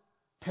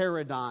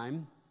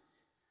paradigm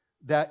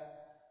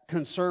that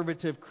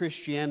conservative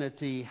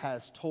Christianity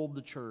has told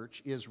the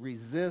church is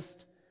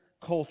resist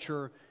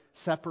culture,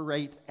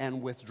 separate,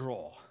 and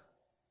withdraw.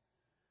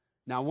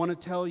 Now, I want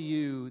to tell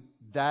you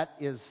that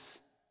is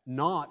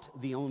not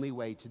the only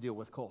way to deal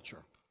with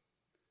culture.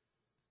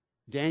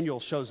 Daniel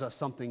shows us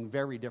something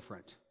very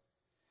different.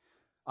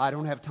 I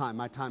don't have time.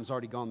 My time's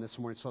already gone this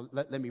morning, so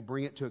let me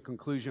bring it to a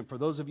conclusion. For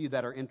those of you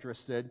that are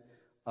interested,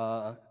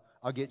 I'll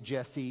get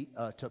Jesse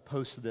to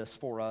post this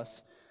for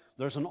us.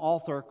 There's an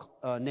author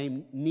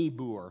named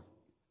Niebuhr,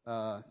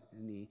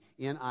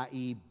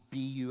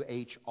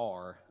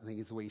 N-I-E-B-U-H-R, I think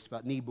is the way you spell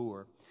it,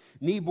 Niebuhr.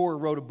 Niebuhr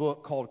wrote a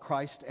book called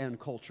Christ and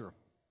Culture.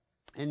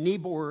 And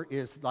Niebuhr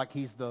is like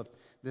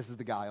this is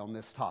the guy on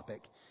this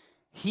topic.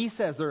 He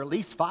says there are at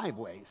least 5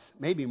 ways,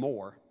 maybe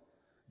more,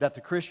 that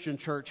the Christian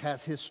church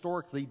has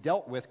historically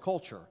dealt with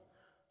culture.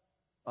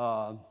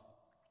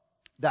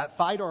 That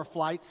fight or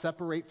flight,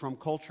 separate from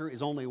culture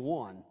is only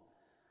one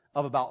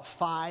of about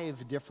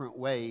 5 different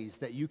ways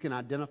that you can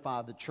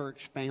identify the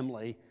church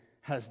family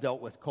has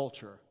dealt with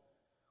culture.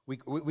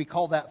 We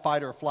call that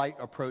fight or flight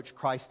approach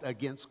Christ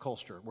against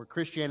culture, where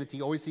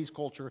Christianity always sees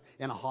culture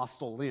in a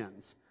hostile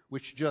lens,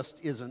 which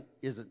just isn't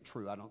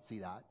true. I don't see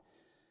that.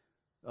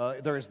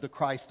 There is the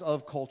Christ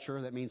of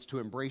culture. That means to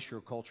embrace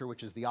your culture,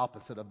 which is the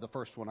opposite of the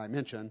first one I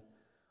mentioned.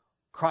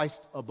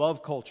 Christ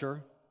above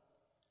culture.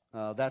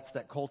 That's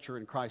that culture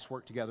and Christ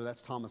work together.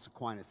 That's Thomas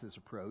Aquinas'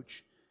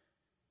 approach.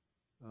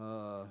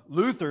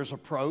 Luther's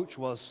approach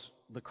was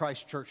the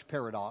Christ church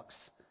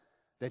paradox,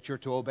 that you're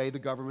to obey the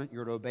government,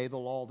 you're to obey the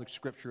law, the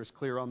Scripture is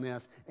clear on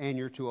this, and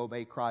you're to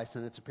obey Christ.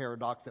 And it's a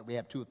paradox that we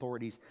have 2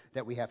 authorities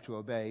that we have to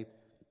obey.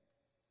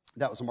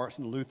 That was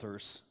Martin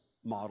Luther's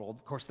model.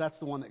 Of course, that's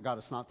the one that got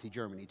us Nazi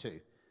Germany too,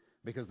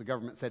 because the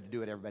government said to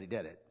do it, everybody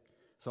did it.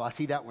 So I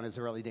see that one as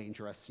really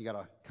dangerous. You got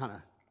to kind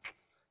of,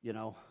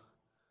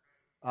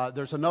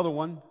 there's another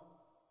one,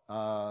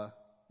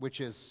 which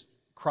is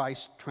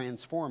Christ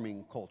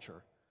transforming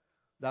culture.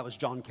 That was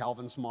John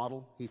Calvin's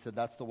model. He said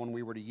that's the one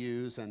we were to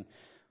use, and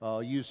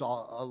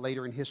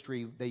later in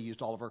history they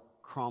used Oliver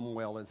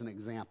Cromwell as an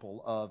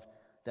example of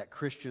that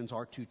Christians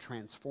are to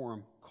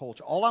transform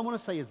culture. All I want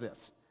to say is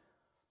this.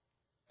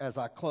 As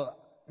I close,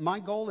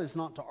 my goal is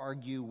not to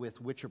argue with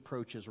which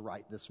approach is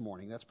right this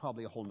morning. That's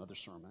probably a whole other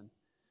sermon.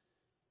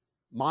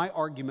 My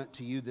argument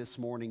to you this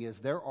morning is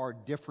there are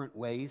different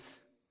ways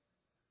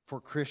for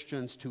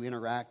Christians to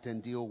interact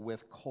and deal with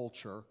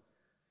culture,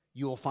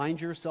 you will find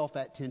yourself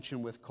at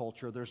tension with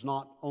culture. There's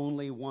not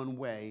only one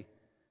way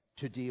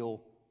to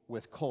deal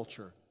with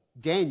culture.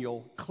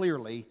 Daniel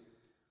clearly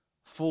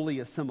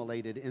fully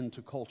assimilated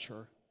into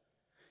culture.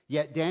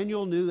 Yet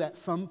Daniel knew at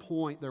some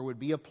point there would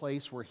be a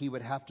place where he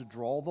would have to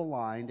draw the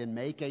line and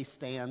make a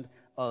stand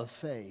of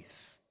faith.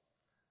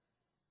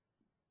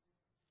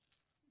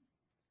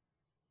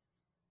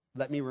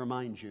 Let me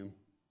remind you,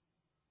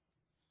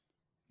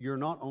 you're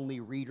not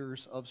only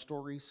readers of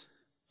stories.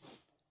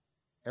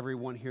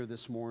 Everyone here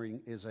this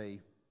morning is a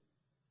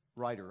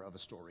writer of a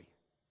story.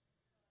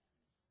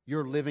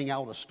 You're living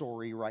out a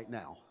story right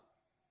now.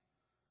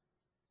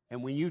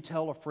 And when you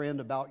tell a friend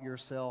about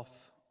yourself,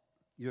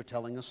 you're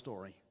telling a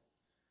story.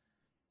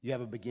 You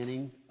have a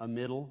beginning, a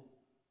middle,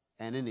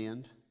 and an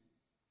end.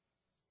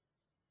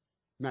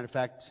 Matter of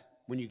fact,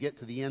 when you get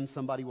to the end,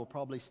 somebody will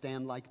probably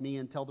stand like me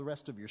and tell the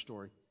rest of your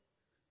story.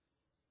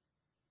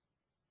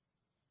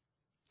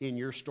 In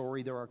your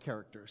story, there are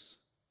characters.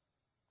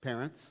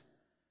 Parents,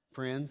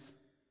 friends,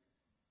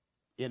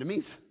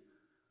 enemies,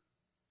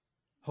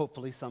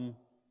 hopefully some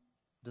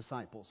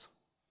disciples.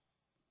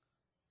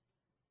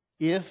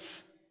 If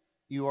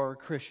you are a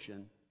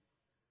Christian,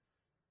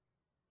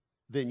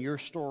 then your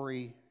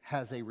story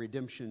has a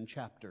redemption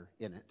chapter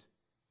in it.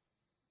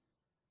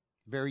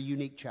 Very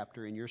unique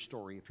chapter in your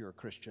story if you're a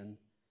Christian.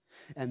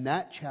 And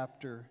that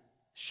chapter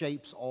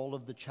shapes all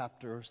of the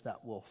chapters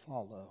that will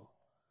follow.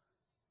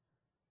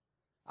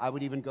 I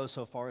would even go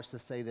so far as to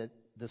say that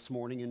this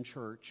morning in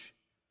church,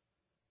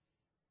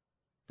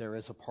 there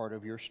is a part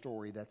of your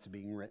story that's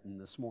being written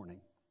this morning.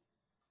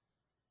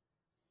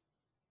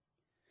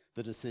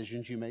 The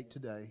decisions you make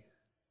today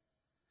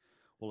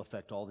will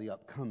affect all the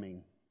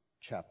upcoming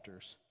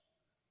chapters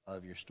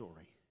of your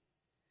story.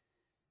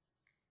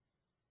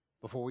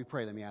 Before we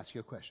pray, let me ask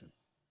you a question.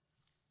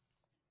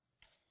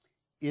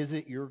 Is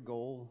it your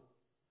goal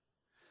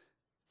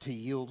to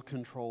yield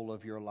control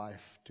of your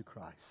life to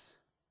Christ?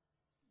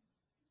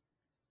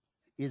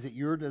 Is it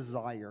your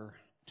desire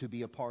to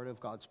be a part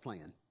of God's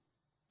plan?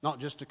 Not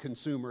just a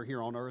consumer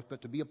here on earth,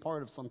 but to be a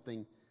part of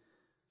something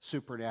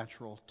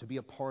supernatural, to be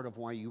a part of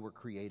why you were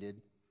created.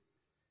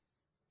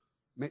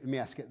 Let me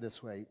ask it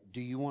this way.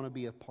 Do you want to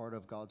be a part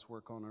of God's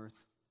work on earth?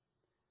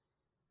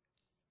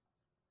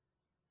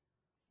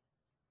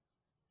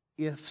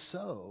 If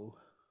so,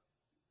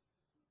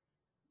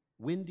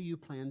 when do you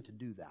plan to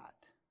do that?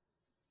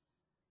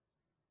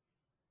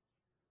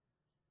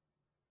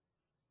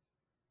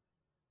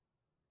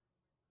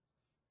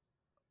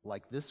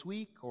 Like this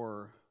week,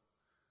 or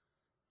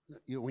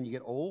when you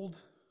get old?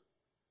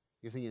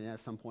 You're thinking at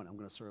some point I'm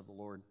going to serve the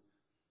Lord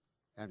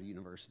after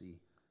university.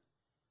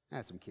 I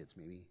have some kids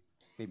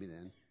maybe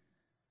then.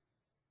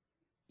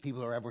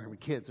 People who are ever having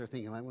kids are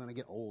thinking, when I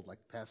get old, like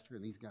the pastor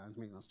and these guys,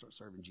 maybe I'll start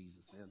serving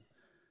Jesus then.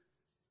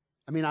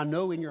 I mean, I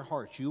know in your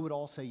hearts you would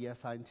all say, yes,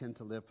 I intend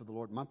to live for the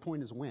Lord. My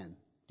point is, when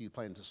do you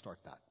plan to start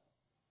that?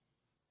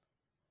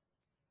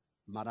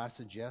 Might I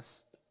suggest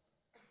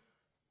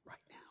right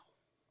now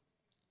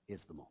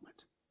is the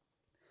moment.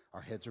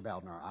 Our heads are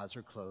bowed and our eyes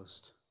are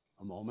closed.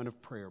 A moment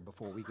of prayer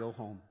before we go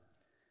home.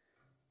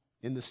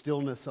 In the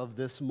stillness of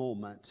this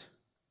moment,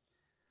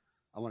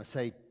 I want to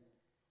say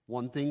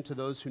one thing to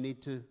those who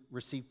need to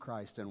receive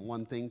Christ and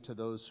one thing to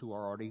those who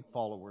are already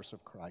followers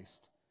of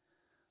Christ.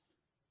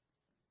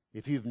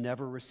 If you've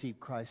never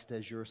received Christ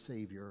as your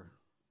Savior,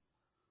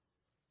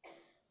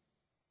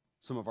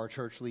 some of our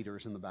church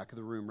leaders in the back of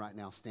the room right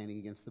now standing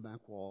against the back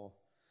wall,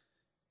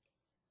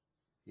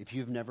 if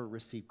you've never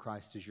received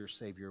Christ as your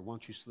Savior, why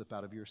don't you slip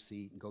out of your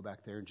seat and go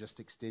back there and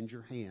just extend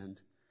your hand.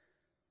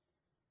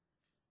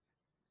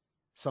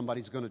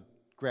 Somebody's going to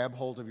grab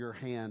hold of your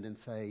hand and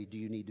say, do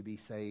you need to be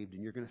saved?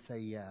 And you're going to say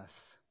yes.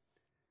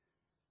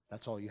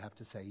 That's all you have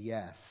to say,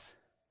 yes.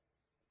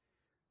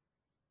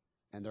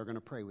 And they're going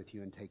to pray with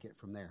you and take it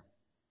from there.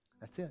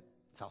 That's it.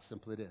 That's how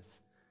simple it is.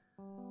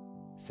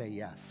 Say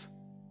yes.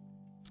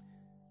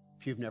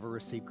 If you've never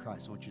received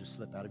Christ, I want you to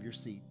slip out of your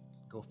seat.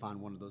 Go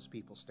find one of those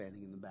people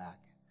standing in the back.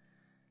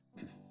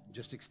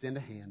 Just extend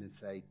a hand and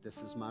say, this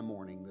is my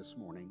morning this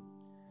morning.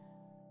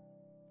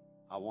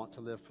 I want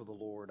to live for the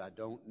Lord. I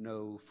don't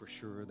know for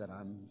sure that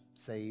I'm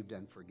saved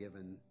and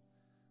forgiven.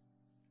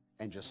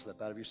 And just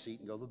slip out of your seat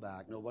and go to the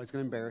back. Nobody's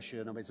going to embarrass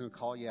you. Nobody's going to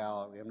call you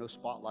out. We have no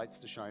spotlights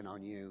to shine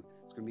on you.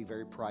 It's going to be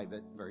very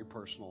private, very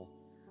personal.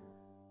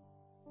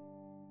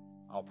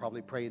 I'll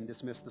probably pray and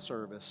dismiss the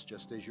service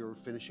just as you're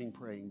finishing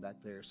praying back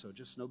there. So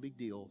just no big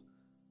deal.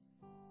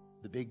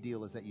 The big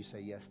deal is that you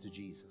say yes to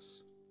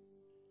Jesus.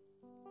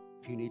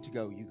 If you need to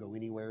go, you go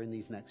anywhere in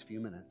these next few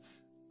minutes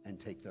and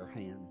take their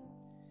hand.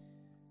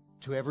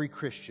 To every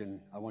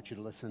Christian, I want you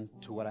to listen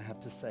to what I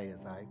have to say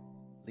as I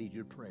lead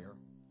you to prayer.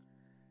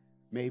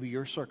 Maybe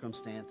your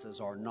circumstances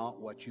are not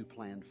what you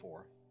planned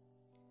for.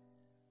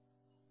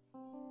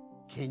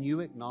 Can you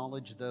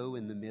acknowledge, though,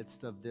 in the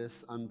midst of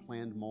this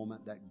unplanned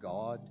moment that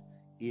God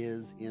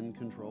is in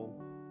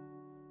control?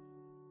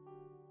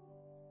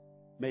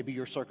 Maybe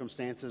your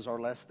circumstances are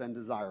less than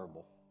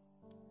desirable.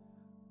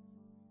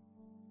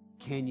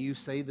 Can you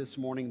say this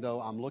morning,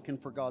 though, I'm looking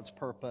for God's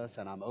purpose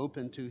and I'm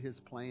open to His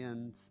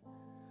plans?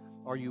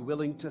 Are you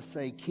willing to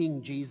say,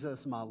 King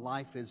Jesus, my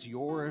life is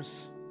yours?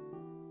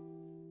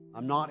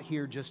 I'm not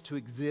here just to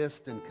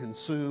exist and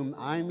consume.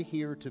 I'm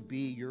here to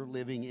be your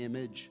living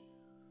image.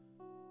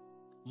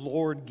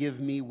 Lord, give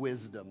me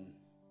wisdom.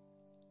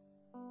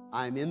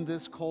 I'm in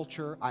this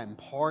culture. I'm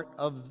part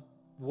of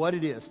what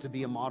it is to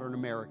be a modern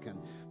American.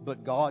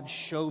 But God,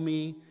 show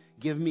me,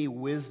 give me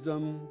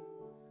wisdom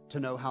to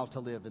know how to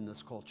live in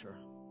this culture.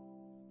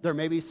 There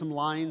may be some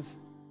lines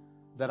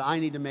that I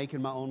need to make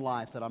in my own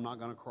life that I'm not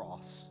going to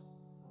cross.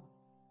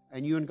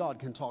 And you and God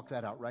can talk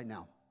that out right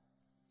now.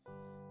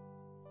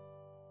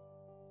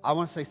 I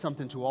want to say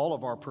something to all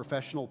of our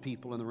professional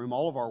people in the room,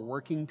 all of our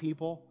working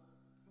people.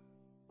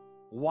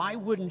 Why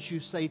wouldn't you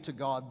say to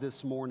God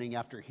this morning,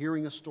 after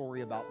hearing a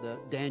story about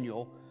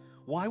Daniel,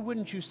 why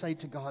wouldn't you say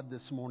to God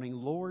this morning,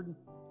 Lord,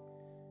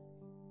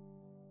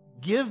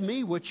 give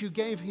me what you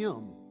gave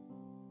him.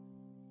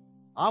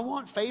 I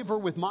want favor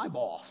with my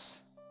boss.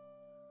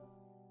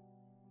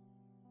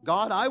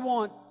 God, I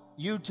want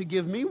you to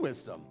give me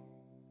wisdom.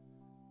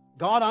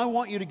 God, I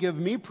want you to give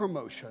me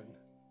promotion.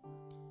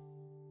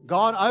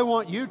 God, I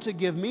want you to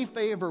give me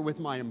favor with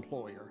my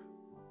employer.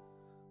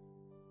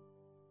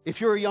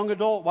 If you're a young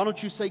adult, why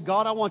don't you say,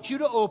 God, I want you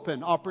to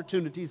open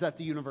opportunities at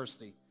the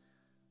university.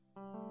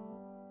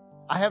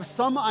 I have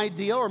some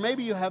idea, or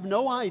maybe you have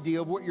no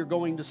idea of what you're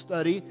going to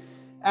study.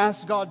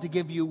 Ask God to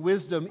give you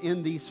wisdom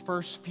in these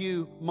first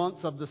few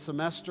months of the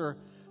semester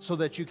so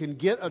that you can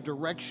get a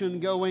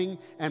direction going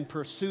and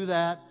pursue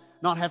that.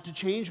 Not have to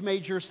change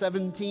major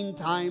 17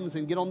 times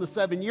and get on the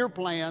 7-year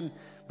plan,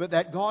 but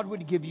that God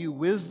would give you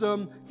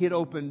wisdom. He'd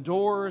open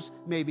doors,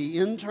 maybe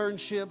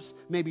internships,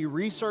 maybe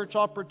research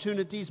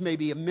opportunities,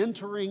 maybe a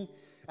mentoring.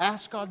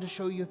 Ask God to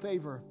show you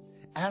favor.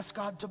 Ask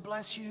God to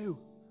bless you.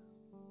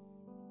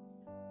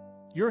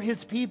 You're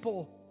His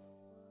people.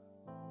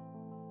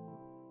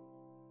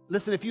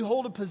 Listen, if you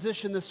hold a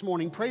position this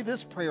morning, pray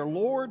this prayer: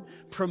 Lord,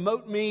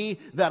 promote me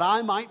that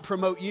I might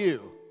promote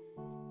you.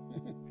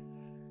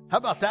 How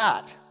about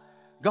that?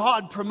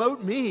 God,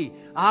 promote me.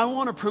 I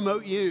want to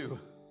promote you.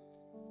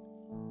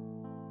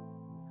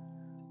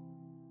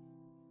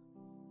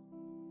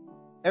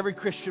 Every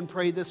Christian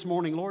pray this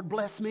morning, Lord,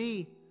 bless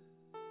me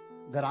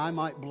that I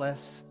might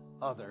bless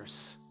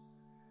others.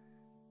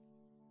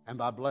 And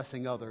by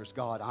blessing others,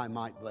 God, I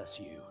might bless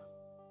you.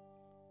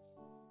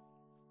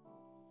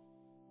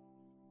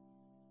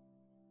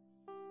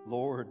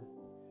 Lord,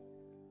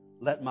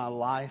 let my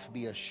life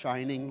be a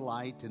shining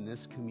light in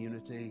this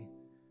community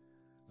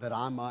that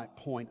I might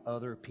point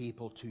other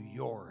people to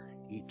your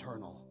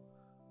eternal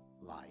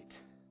light.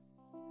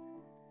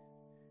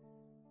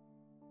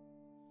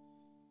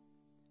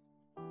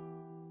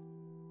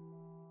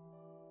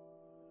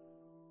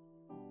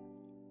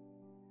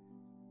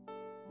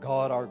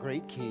 God, our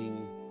great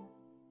King,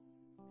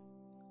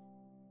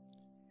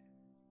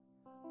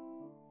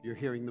 you're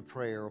hearing the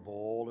prayer of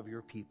all of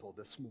your people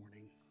this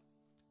morning.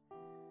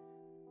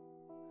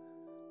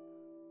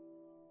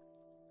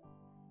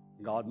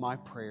 God, my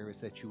prayer is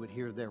that you would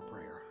hear their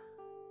prayer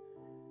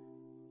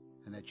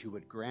and that you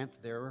would grant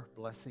their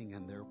blessing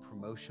and their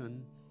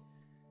promotion,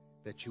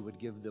 that you would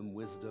give them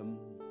wisdom,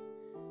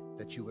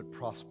 that you would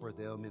prosper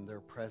them in their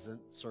present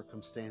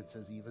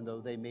circumstances, even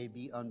though they may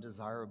be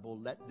undesirable.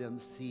 Let them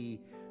see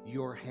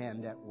your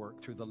hand at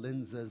work through the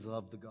lenses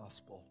of the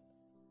gospel.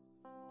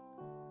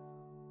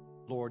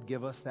 Lord,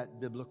 give us that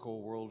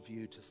biblical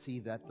worldview to see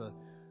that the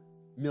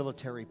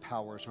military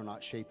powers are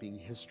not shaping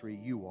history.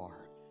 You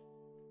are.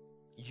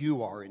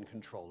 You are in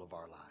control of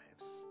our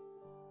lives.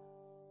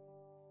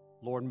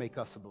 Lord, make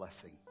us a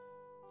blessing.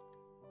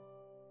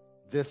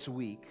 This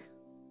week,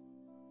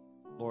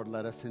 Lord,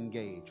 let us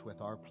engage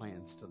with our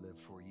plans to live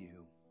for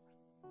you.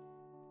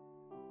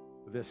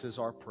 This is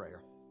our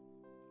prayer.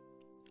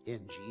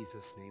 In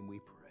Jesus' name we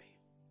pray.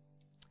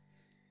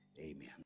 Amen.